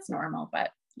that's normal,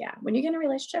 but yeah, when you get in a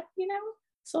relationship,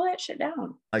 slow that shit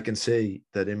down. I can say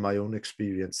that in my own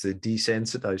experience, the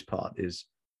desensitized part is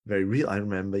very real. I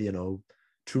remember,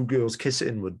 two girls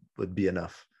kissing would be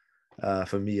enough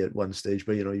for me at one stage.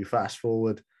 But, you fast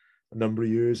forward a number of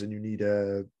years and you need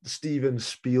a Steven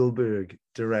Spielberg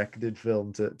directed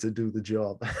film to do the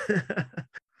job.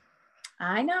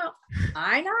 I know.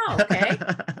 Okay.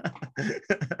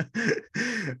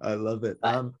 I love it.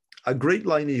 A great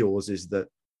line of yours is that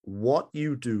what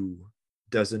you do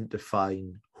doesn't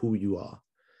define who you are.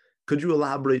 Could you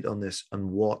elaborate on this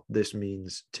and what this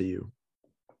means to you?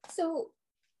 So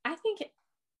I think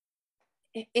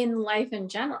in life in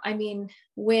general, I mean,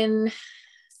 when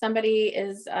somebody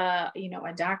is, a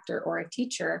doctor or a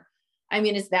teacher, I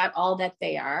mean, is that all that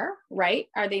they are, right?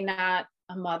 Are they not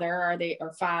a mother? Are they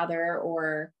or father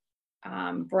or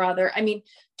brother? I mean,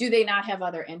 do they not have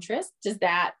other interests? Does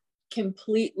that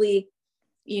completely,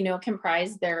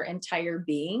 comprise their entire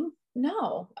being?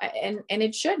 No, and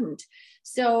it shouldn't.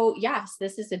 So yes,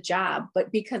 this is a job,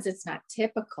 but because it's not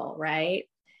typical, right?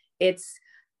 It's,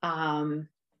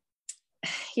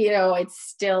 it's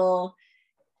still,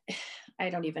 I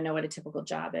don't even know what a typical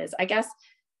job is. I guess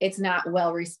it's not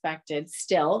well respected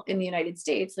still in the United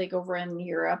States, like over in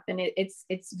Europe, and it's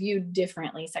viewed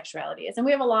differently, sexuality is. And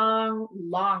we have a long,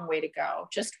 long way to go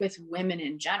just with women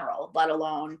in general, let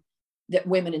alone that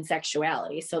women and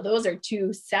sexuality. So those are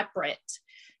two separate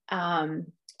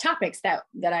topics that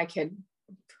I could,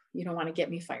 you don't want to get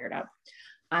me fired up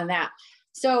on that.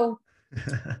 So,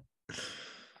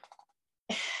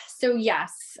 so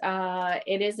yes,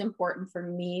 it is important for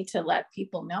me to let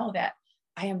people know that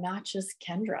I am not just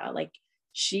Kendra. Like,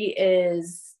 she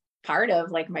is part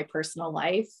of like my personal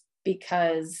life,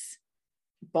 because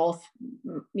both,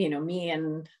 me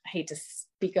and I hate to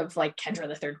speak of like Kendra,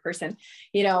 the third person,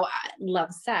 I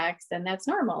love sex, and that's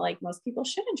normal. Like, most people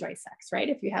should enjoy sex, right?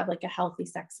 If you have like a healthy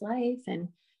sex life and,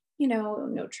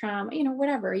 no trauma,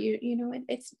 whatever,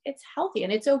 it's healthy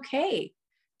and it's okay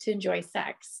to enjoy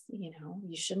sex.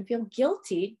 You shouldn't feel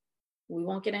guilty. We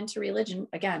won't get into religion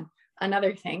again.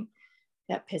 Another thing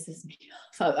that pisses me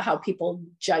off, how people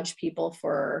judge people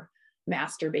for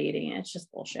masturbating. It's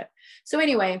just bullshit. So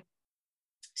anyway,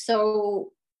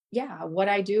 yeah, what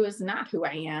I do is not who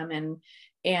I am.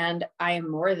 And I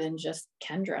am more than just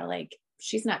Kendra. Like,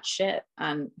 she's not shit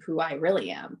on who I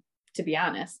really am, to be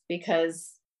honest,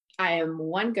 because I am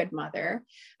one good mother.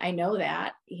 I know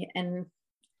that. And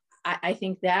I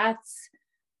think that's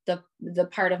the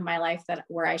part of my life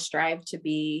where I strive to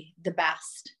be the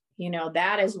best.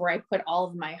 That is where I put all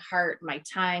of my heart, my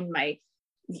time,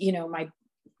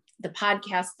 the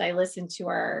podcasts I listen to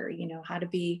are, how to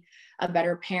be a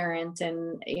better parent.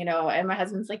 And, and my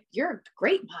husband's like, you're a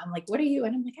great mom. Like, what are you?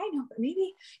 And I'm like, I know, but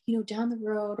maybe, down the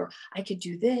road, or I could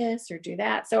do this or do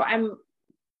that. So I'm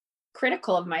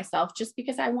critical of myself just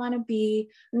because I want to be,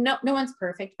 no one's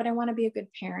perfect, but I want to be a good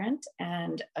parent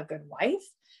and a good wife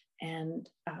and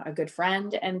a good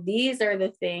friend. And these are the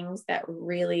things that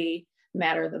really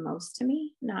matter the most to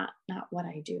me, not what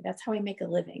I do. That's how I make a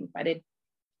living, but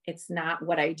it's not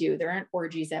what I do. There aren't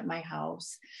orgies at my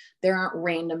house. There aren't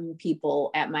random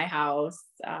people at my house.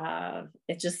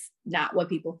 It's just not what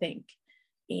people think.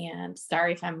 And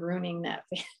sorry if I'm ruining that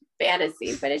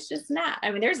fantasy, but it's just not.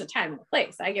 I mean, there's a time and a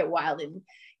place. I get wild and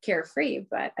carefree,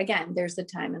 but again, there's a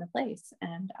time and a place,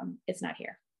 and it's not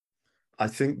here. I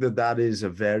think that is a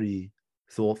very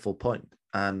thoughtful point.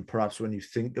 And perhaps when you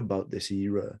think about this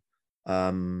era,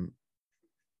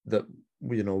 that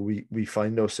we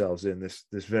find ourselves in this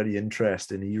very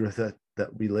interesting era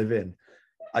that we live in.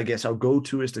 I guess our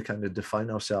go-to is to kind of define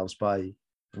ourselves by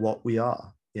what we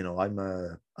are. I'm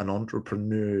an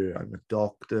entrepreneur, I'm a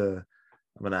doctor,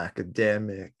 I'm an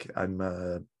academic, I'm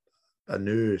a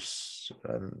nurse,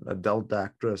 an adult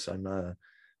actress, I'm an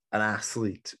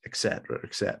athlete, etc.,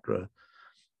 etc.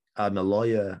 I'm a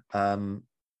lawyer,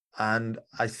 and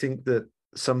I think that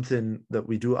something that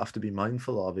we do have to be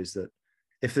mindful of is that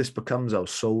if this becomes our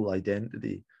sole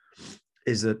identity,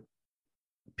 is that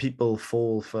people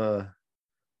fall for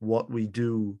what we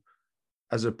do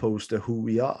as opposed to who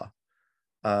we are.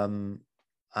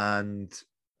 And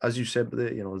as you said,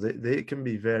 they can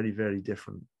be very, very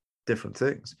different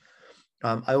things.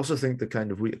 I also think that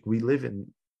kind of we live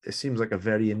in, it seems like a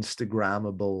very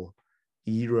Instagrammable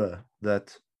era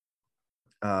that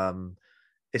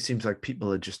it seems like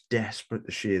people are just desperate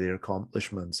to share their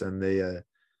accomplishments, and they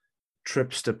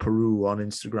trips to Peru on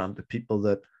Instagram to people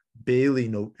that barely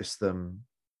notice them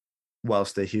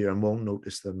whilst they're here and won't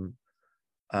notice them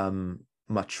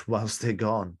much whilst they're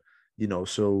gone.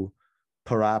 So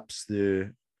perhaps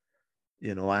the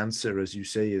answer, as you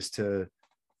say, is to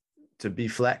be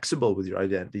flexible with your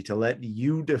identity, to let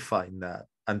you define that,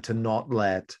 and to not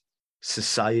let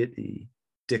society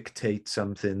dictate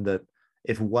something that,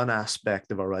 if one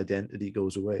aspect of our identity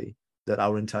goes away, that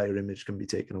our entire image can be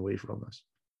taken away from us.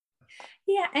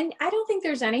 Yeah. And I don't think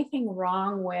there's anything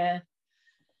wrong with,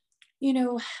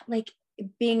 like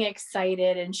being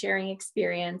excited and sharing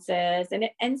experiences.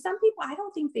 And some people, I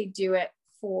don't think they do it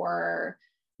for,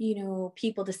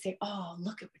 people to say, oh,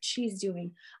 look at what she's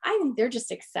doing. I think they're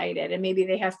just excited, and maybe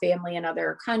they have family in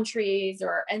other countries,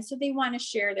 and so they want to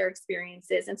share their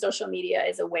experiences, and social media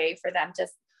is a way for them to,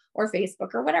 or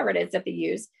Facebook or whatever it is that they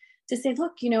use, to say,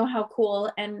 look, how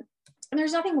cool. And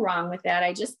there's nothing wrong with that.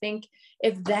 I just think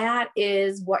if that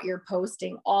is what you're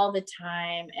posting all the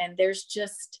time, and there's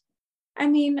just,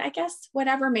 I guess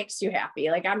whatever makes you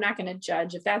happy. Like, I'm not going to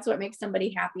judge. If that's what makes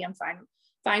somebody happy, I'm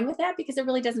fine with that, because it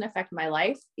really doesn't affect my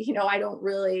life. I don't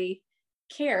really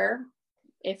care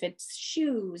if it's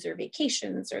shoes or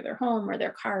vacations or their home or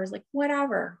their cars, like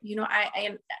whatever,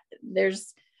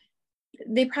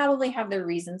 they probably have their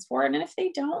reasons for it. And if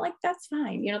they don't, like, that's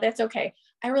fine. That's okay.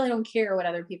 I really don't care what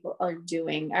other people are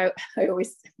doing. I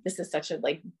always, this is such a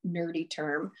like nerdy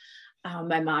term.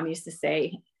 My mom used to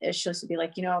say, she used to be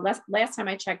like, last time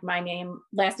I checked, my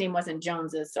last name wasn't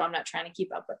Jones's, so I'm not trying to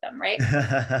keep up with them. Right.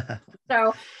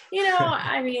 So,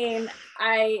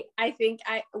 I think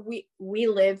we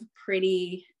live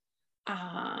pretty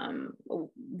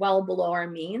well below our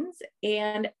means.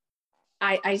 And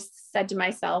I said to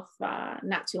myself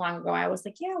not too long ago, I was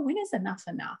like, yeah, when is enough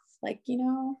enough? Like,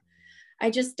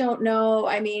 I just don't know.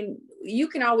 You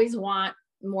can always want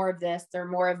more of this or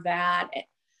more of that.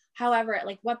 However, at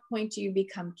like what point do you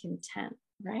become content,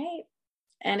 right?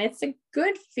 And it's a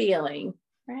good feeling,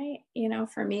 right?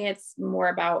 For me, it's more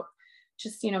about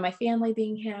just, my family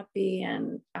being happy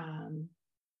and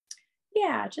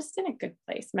just in a good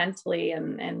place mentally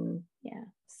and yeah.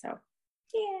 So,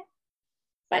 yeah.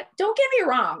 But don't get me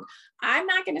wrong. I'm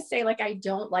not going to say like I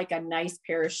don't like a nice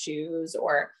pair of shoes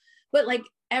but like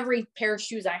every pair of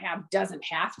shoes I have doesn't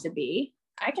have to be.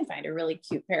 I can find a really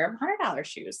cute pair of $100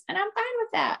 shoes and I'm fine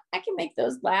with that. I can make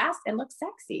those last and look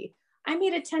sexy. I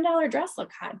made a $10 dress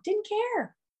look hot. Didn't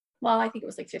care. Well, I think it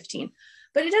was like 15,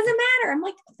 but it doesn't matter. I'm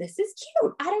like, this is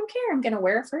cute. I don't care. I'm going to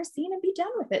wear it for a scene and be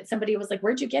done with it. Somebody was like,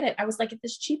 where'd you get it? I was like, at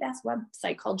this cheap ass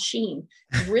website called Shein.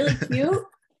 It's really cute.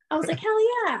 I was like,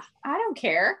 hell yeah, I don't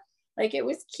care. Like, it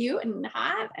was cute and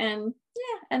hot and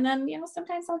yeah. And then,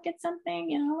 sometimes I'll get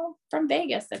something, from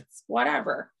Vegas. It's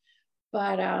whatever.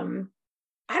 But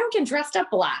I don't get dressed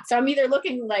up a lot. So I'm either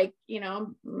looking like,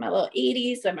 my little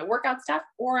 80s and my workout stuff,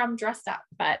 or I'm dressed up.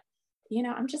 But,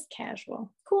 I'm just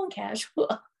casual, cool and casual.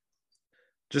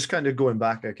 Just kind of going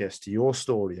back, I guess, to your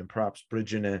story and perhaps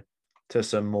bridging it to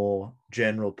some more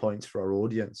general points for our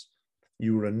audience.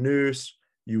 You were a nurse.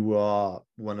 You are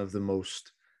one of the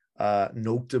most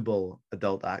notable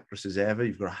adult actresses ever.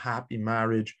 You've got a happy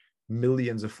marriage,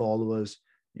 millions of followers.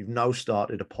 You've now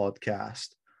started a podcast.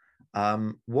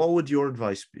 What would your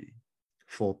advice be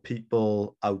for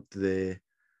people out there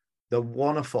that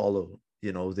want to follow,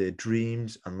 their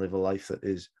dreams and live a life that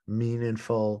is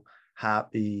meaningful,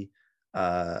 happy,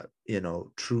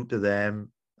 true to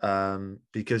them?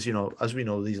 Because, as we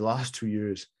know, these last 2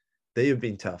 years, they have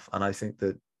been tough. And I think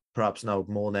that perhaps now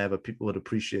more than ever, people would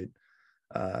appreciate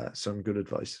some good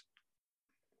advice.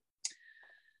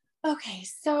 Okay.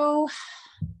 So,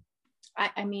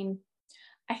 I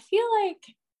feel like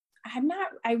I'm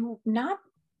not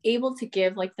able to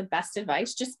give like the best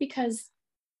advice just because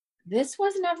this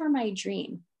was never my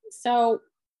dream. So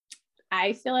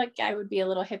I feel like I would be a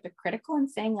little hypocritical in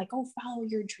saying like, oh, follow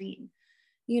your dream,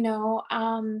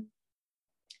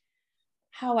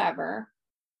 however,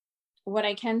 what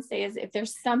I can say is if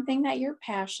there's something that you're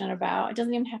passionate about, it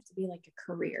doesn't even have to be like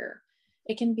a career.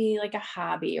 It can be like a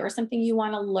hobby or something you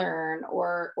want to learn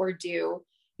or do,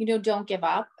 don't give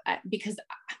up, because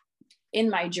in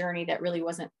my journey, that really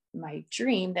wasn't my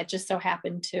dream. That just so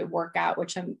happened to work out,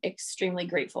 which I'm extremely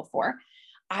grateful for.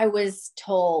 I was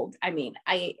told, I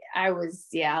was,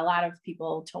 a lot of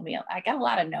people told me I got a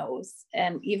lot of no's.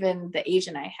 And even the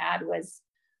agent I had was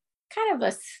kind of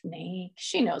a snake.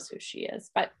 She knows who she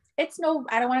is, but I don't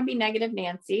want to be negative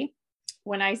Nancy.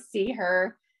 When I see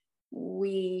her,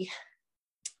 we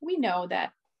know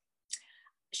that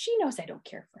she knows I don't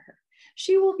care for her.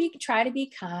 She will try to be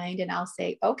kind, and I'll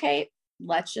say, okay,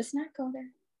 let's just not go there.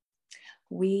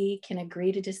 We can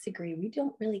agree to disagree. We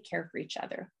don't really care for each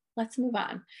other. Let's move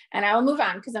on. And I will move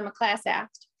on because I'm a class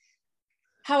act.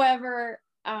 However,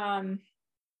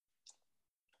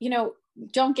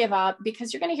 don't give up,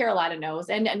 because you're going to hear a lot of no's,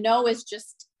 and a no is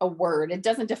just a word. It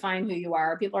doesn't define who you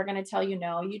are. People are going to tell you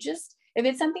no. If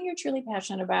it's something you're truly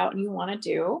passionate about and you want to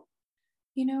do,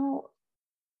 you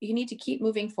need to keep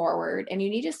moving forward, and you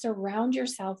need to surround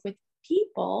yourself with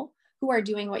people who are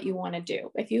doing what you want to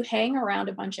do. If you hang around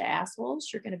a bunch of assholes,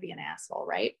 you're going to be an asshole,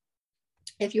 right?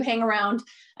 If you hang around,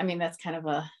 that's kind of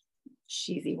a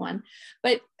cheesy one,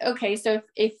 but okay. So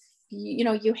if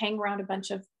you hang around a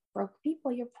bunch of broke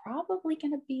people, you're probably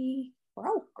going to be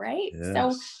broke, right? Yes.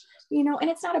 So and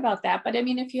it's not about that, but I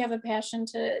mean, if you have a passion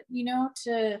to,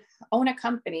 to own a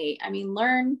company, I mean,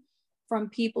 learn from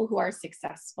people who are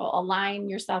successful, align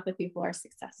yourself with people who are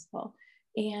successful,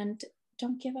 and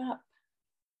don't give up.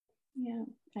 Yeah.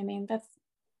 I mean, that's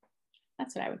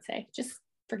what I would say. Just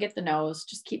forget the no's,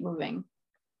 just keep moving.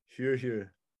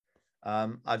 Sure.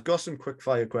 I've got some quick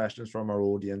fire questions from our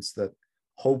audience that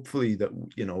hopefully that,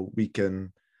 we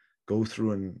can go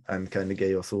through and kind of get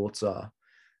your thoughts are.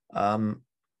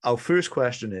 Our first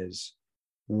question is,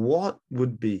 what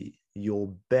would be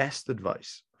your best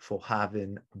advice for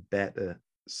having better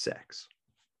sex?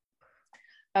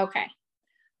 Okay.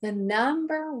 The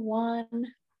number one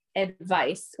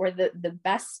advice, or the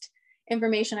best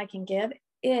information I can give,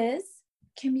 is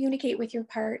communicate with your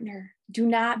partner. Do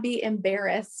not be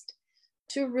embarrassed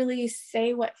to really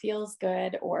say what feels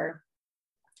good, or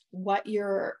what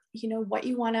what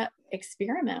you want to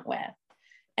experiment with.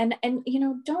 And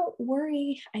don't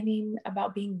worry,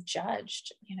 about being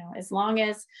judged, as long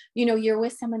as, you're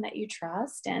with someone that you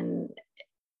trust. And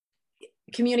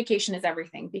communication is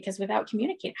everything, because without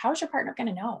communicating, how is your partner going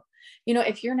to know?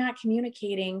 If you're not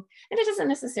communicating, and it doesn't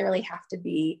necessarily have to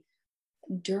be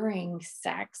during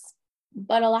sex,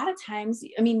 but a lot of times,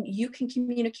 you can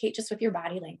communicate just with your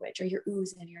body language, or your oohs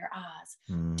and your ahs.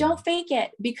 Don't fake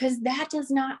it, because that is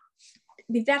not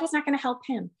going to help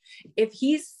him. If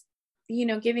he's,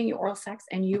 giving you oral sex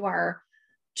and you are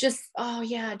just, oh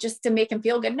yeah, just to make him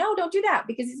feel good. No, don't do that,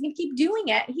 because he's going to keep doing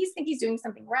it. He's doing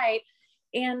something right.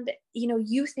 And,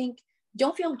 you think,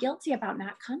 don't feel guilty about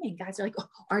not coming. Guys are like, oh,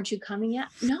 aren't you coming yet?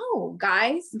 No,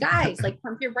 guys, like,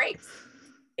 pump your brakes.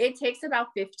 It takes about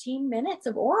 15 minutes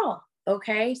of oral.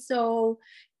 Okay. So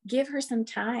give her some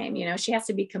time, she has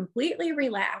to be completely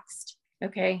relaxed.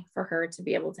 Okay. For her to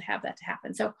be able to have that to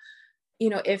happen. So,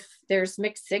 if there's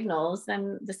mixed signals,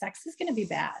 then the sex is going to be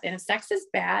bad. And if sex is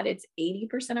bad, it's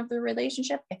 80% of the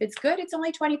relationship. If it's good, it's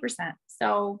only 20%.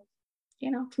 So,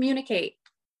 communicate.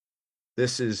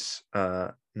 This is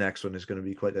next one is going to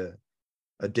be quite a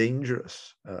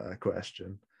dangerous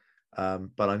question,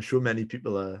 but I'm sure many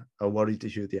people are worried to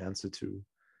hear the answer to.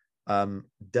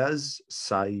 Does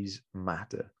size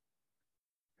matter?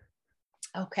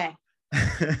 Okay.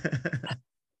 Okay,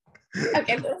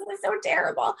 this is so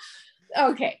terrible.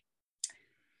 Okay.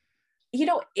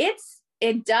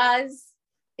 It does.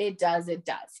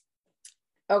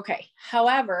 Okay.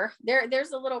 However,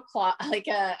 there's a little clause, like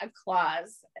a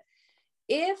clause.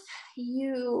 If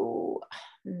you,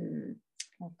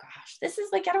 oh gosh, this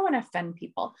is like, I don't want to offend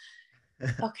people.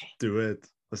 Okay. Do it.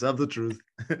 Let's have the truth.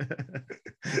 But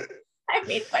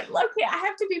look, I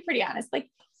have to be pretty honest. Like,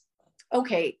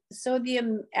 okay, so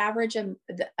the average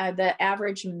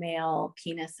male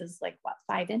penis is like what,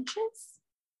 5 inches?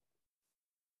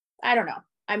 I don't know.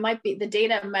 The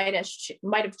data might have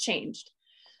changed.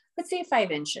 Let's say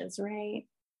 5 inches, right?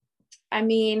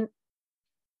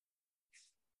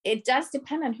 It does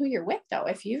depend on who you're with, though.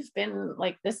 If you've been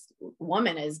like, this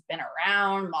woman has been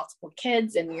around multiple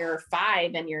kids and you're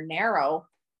 5 and you're narrow,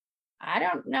 I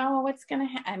don't know what's going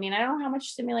to I don't know how much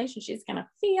stimulation she's going to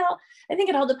feel. I think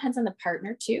it all depends on the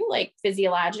partner too, like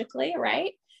physiologically,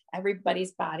 right?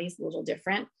 Everybody's body's a little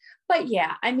different. But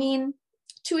yeah,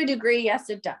 to a degree,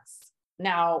 yes, it does.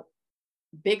 Now,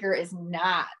 bigger is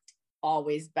not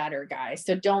always better, guys.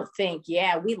 So don't think,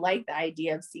 yeah, we like the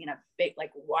idea of seeing a big,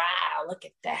 like, wow, look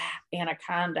at that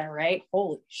anaconda, right?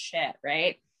 Holy shit,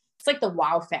 right? It's like the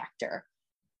wow factor.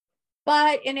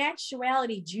 But in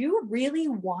actuality, do you really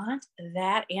want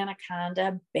that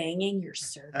anaconda banging your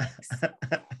cervix?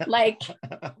 Like,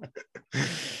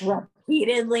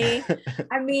 repeatedly?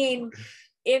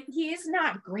 If he's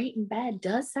not great in bed,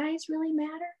 does size really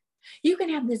matter? You can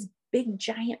have this big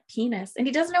giant penis and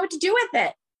he doesn't know what to do with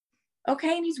it.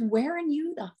 Okay. And he's wearing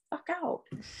you the fuck out.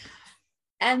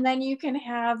 And then you can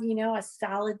have, a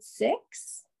solid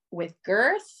 6 with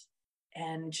girth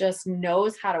and just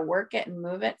knows how to work it and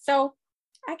move it. So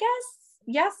I guess,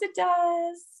 yes, it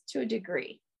does to a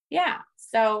degree. Yeah.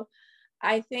 So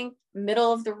I think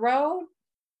middle of the road,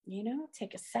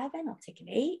 take a 7, I'll take an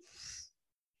 8.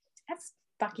 That's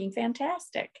fucking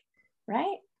fantastic,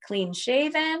 right? Clean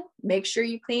shaven, make sure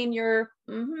you clean your,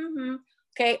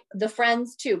 okay. The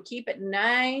friends too, keep it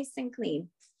nice and clean.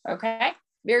 Okay.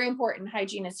 Very important.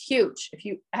 Hygiene is huge if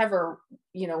you ever,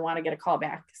 want to get a call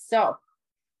back. So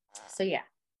yeah.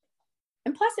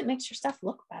 And plus it makes your stuff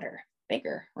look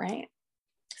bigger, right?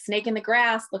 Snake in the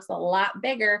grass looks a lot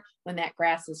bigger when that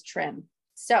grass is trimmed.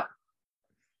 So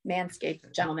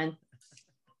Manscaped, gentlemen.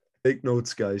 Take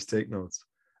notes, guys, take notes.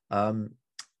 The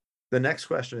next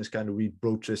question is we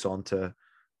broach this onto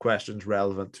questions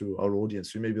relevant to our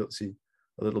audience. We maybe let's see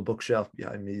a little bookshelf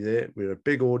behind me there. We're a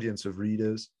big audience of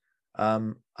readers.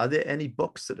 Are there any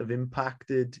books that have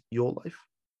impacted your life?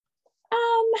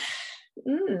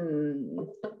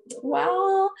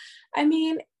 Well, I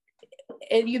mean,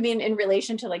 you mean in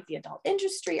relation to like the adult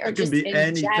industry, or it can just be in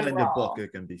any general? kind of book?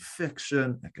 It can be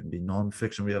fiction, it can be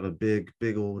non-fiction. We have a big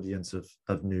audience of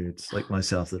nerds like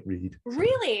myself that read.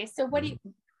 Really? So what do you,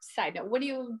 side note,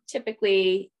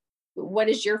 what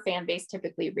does your fan base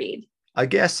typically read? I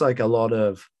guess like a lot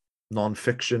of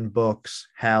non-fiction books,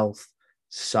 health,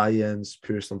 science,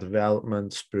 personal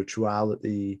development,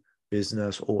 spirituality,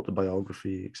 business,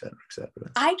 autobiography, etc., etc.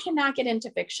 I cannot get into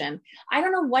fiction. I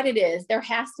don't know what it is. There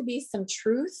has to be some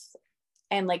truth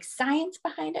and like science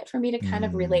behind it for me to kind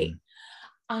of relate.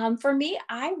 For me,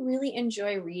 I really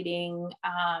enjoy reading.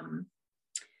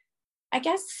 I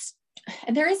guess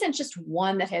there isn't just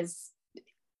one that has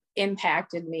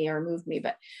impacted me or moved me,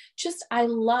 but just I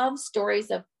love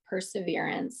stories of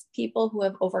perseverance, people who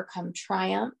have overcome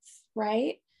triumph,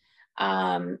 right?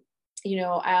 One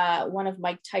of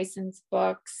Mike Tyson's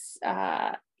books,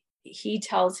 he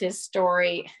tells his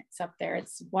story. It's up there.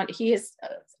 He has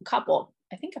a couple,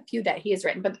 I think a few that he has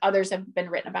written, but others have been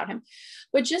written about him.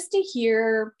 But just to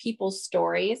hear people's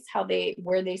stories,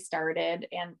 where they started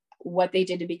and what they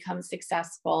did to become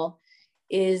successful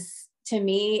to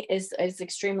me is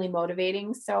extremely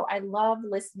motivating. So I love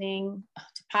listening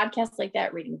to podcasts like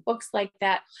that, reading books like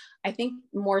that. I think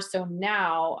more so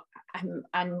now I'm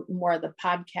on more of the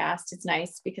podcast. It's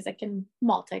nice because I can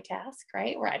multitask,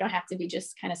 right? Where I don't have to be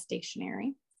just kind of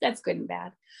stationary. That's good and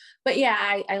bad. But yeah,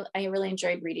 I really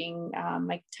enjoyed reading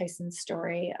Mike Tyson's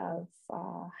story of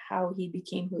how he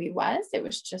became who he was. It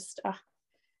was just,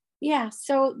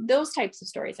 so those types of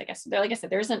stories, I guess. Like I said,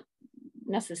 there isn't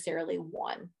necessarily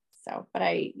one. So, but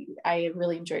I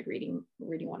really enjoyed reading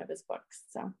one of his books.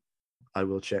 So I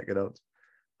will check it out.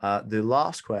 The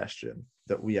last question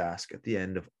that we ask at the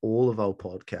end of all of our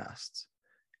podcasts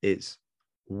is,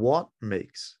 what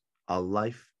makes a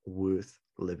life worth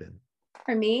living?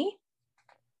 For me,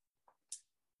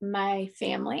 my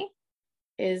family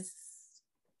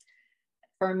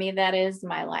that is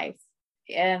my life.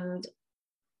 And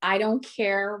I don't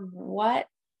care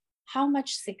how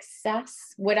much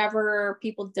success, whatever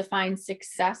people define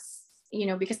success,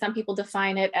 because some people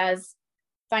define it as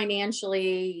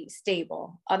financially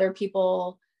stable. Other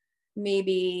people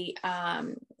maybe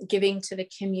giving to the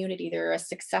community. They're a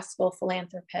successful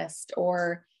philanthropist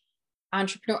or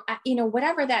entrepreneur,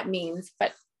 whatever that means.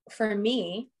 But for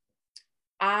me,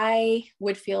 I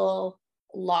would feel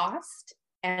lost,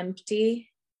 empty.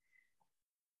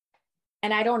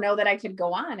 And I don't know that I could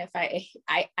go on if I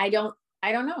don't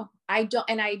know.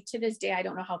 To this day, I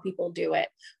don't know how people do it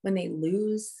when they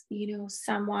lose,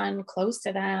 someone close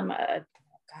to them,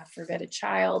 God forbid, a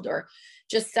child, or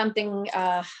just something,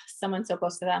 someone so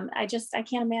close to them. I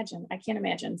can't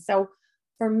imagine. So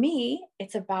for me,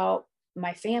 it's about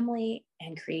my family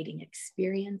and creating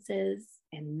experiences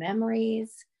and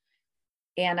memories.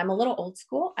 And I'm a little old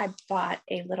school. I bought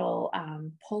a little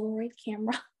Polaroid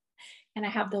camera, and I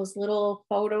have those little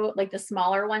like the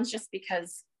smaller ones, just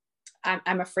because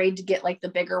I'm afraid to get like the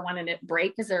bigger one and it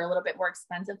break because they're a little bit more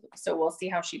expensive. So we'll see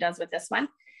how she does with this one.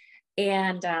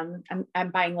 And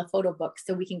I'm buying the photo book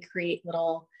so we can create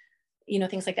little,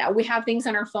 things like that. We have things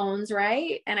on our phones,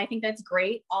 right? And I think that's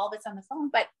great. All of it's on the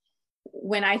phone. But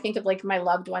when I think of like my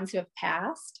loved ones who have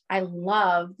passed, I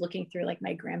love looking through like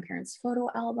my grandparents' photo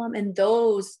album, and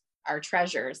those are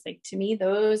treasures. Like to me,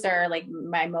 those are like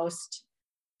my most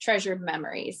treasured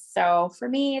memories. So for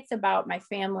me, it's about my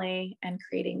family and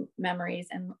creating memories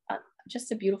and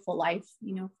just a beautiful life,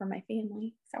 for my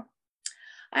family. So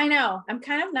I know I'm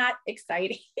kind of not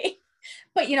exciting,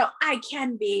 but I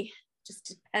can be.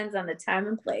 Just depends on the time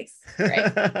and place,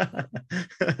 right?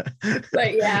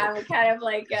 But yeah, I'm kind of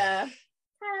like a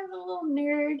little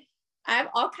nerd. I have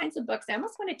all kinds of books. I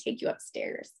almost want to take you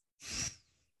upstairs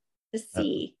to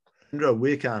see. Kendra,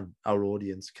 where can our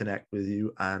audience connect with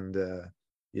you, and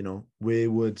where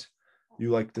would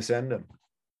you like to send them?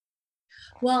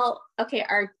 Well, okay,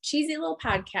 our cheesy little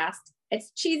podcast. It's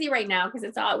cheesy right now because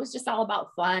it was just all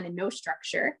about fun and no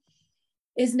structure.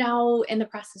 Is now in the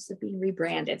process of being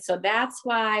rebranded. So that's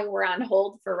why we're on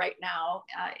hold for right now.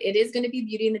 It is going to be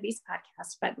Beauty and the Beast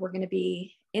podcast, but we're going to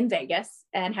be in Vegas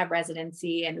and have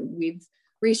residency, and we've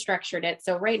restructured it.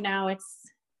 So right now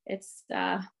it's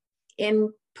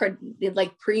in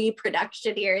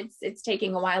pre-production here. It's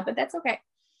taking a while, but that's okay.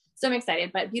 So I'm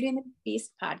excited. But Beauty and the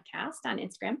Beast podcast on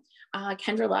Instagram,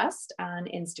 Kendra Lust on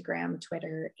Instagram,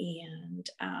 Twitter, and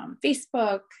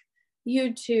Facebook,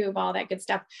 YouTube, all that good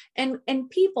stuff. And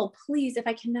people, please, if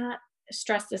I cannot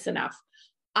stress this enough,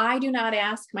 I do not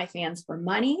ask my fans for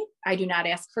money. I do not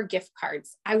ask for gift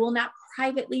cards. I will not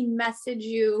privately message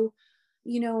you,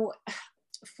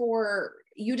 for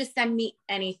you to send me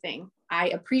anything. I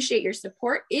appreciate your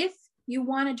support. If you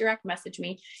want to direct message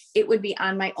me, it would be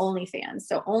on my OnlyFans.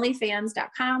 So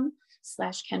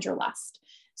onlyfans.com/Kendra Lust.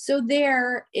 So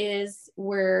there is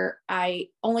where I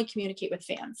only communicate with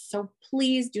fans. So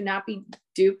please do not be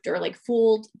duped or like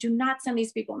fooled. Do not send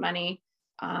these people money.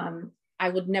 I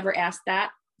would never ask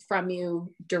that from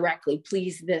you directly.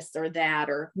 Please this or that,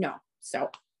 or no.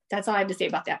 So that's all I have to say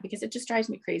about that, because it just drives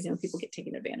me crazy when people get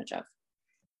taken advantage of.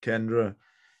 Kendra,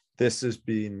 this has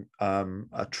been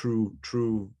a true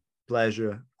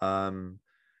pleasure.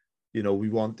 We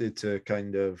wanted to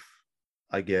kind of,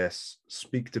 I guess,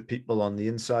 speak to people on the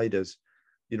inside, as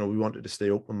we wanted to stay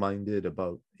open-minded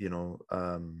about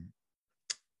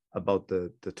about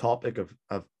the topic of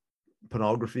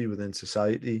pornography within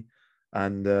society.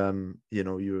 And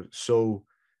you're so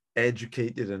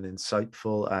educated and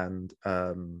insightful and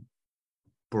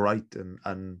bright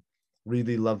and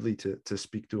really lovely to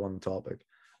speak to on the topic.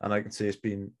 And I can say it's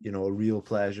been a real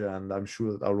pleasure, and I'm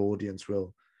sure that our audience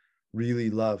will really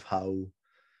love how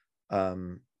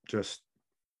just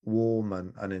warm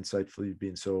and insightful you've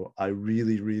been. So I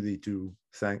really do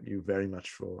thank you very much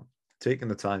for taking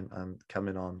the time and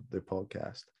coming on the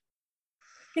podcast.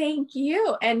 Thank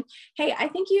you. And hey, I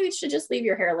think you should just leave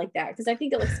your hair like that, because I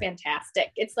think it looks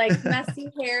fantastic. It's like messy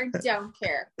hair, don't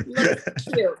care. Looks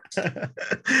cute.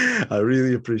 I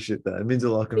really appreciate that. It means a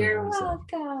lot. You're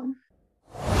welcome.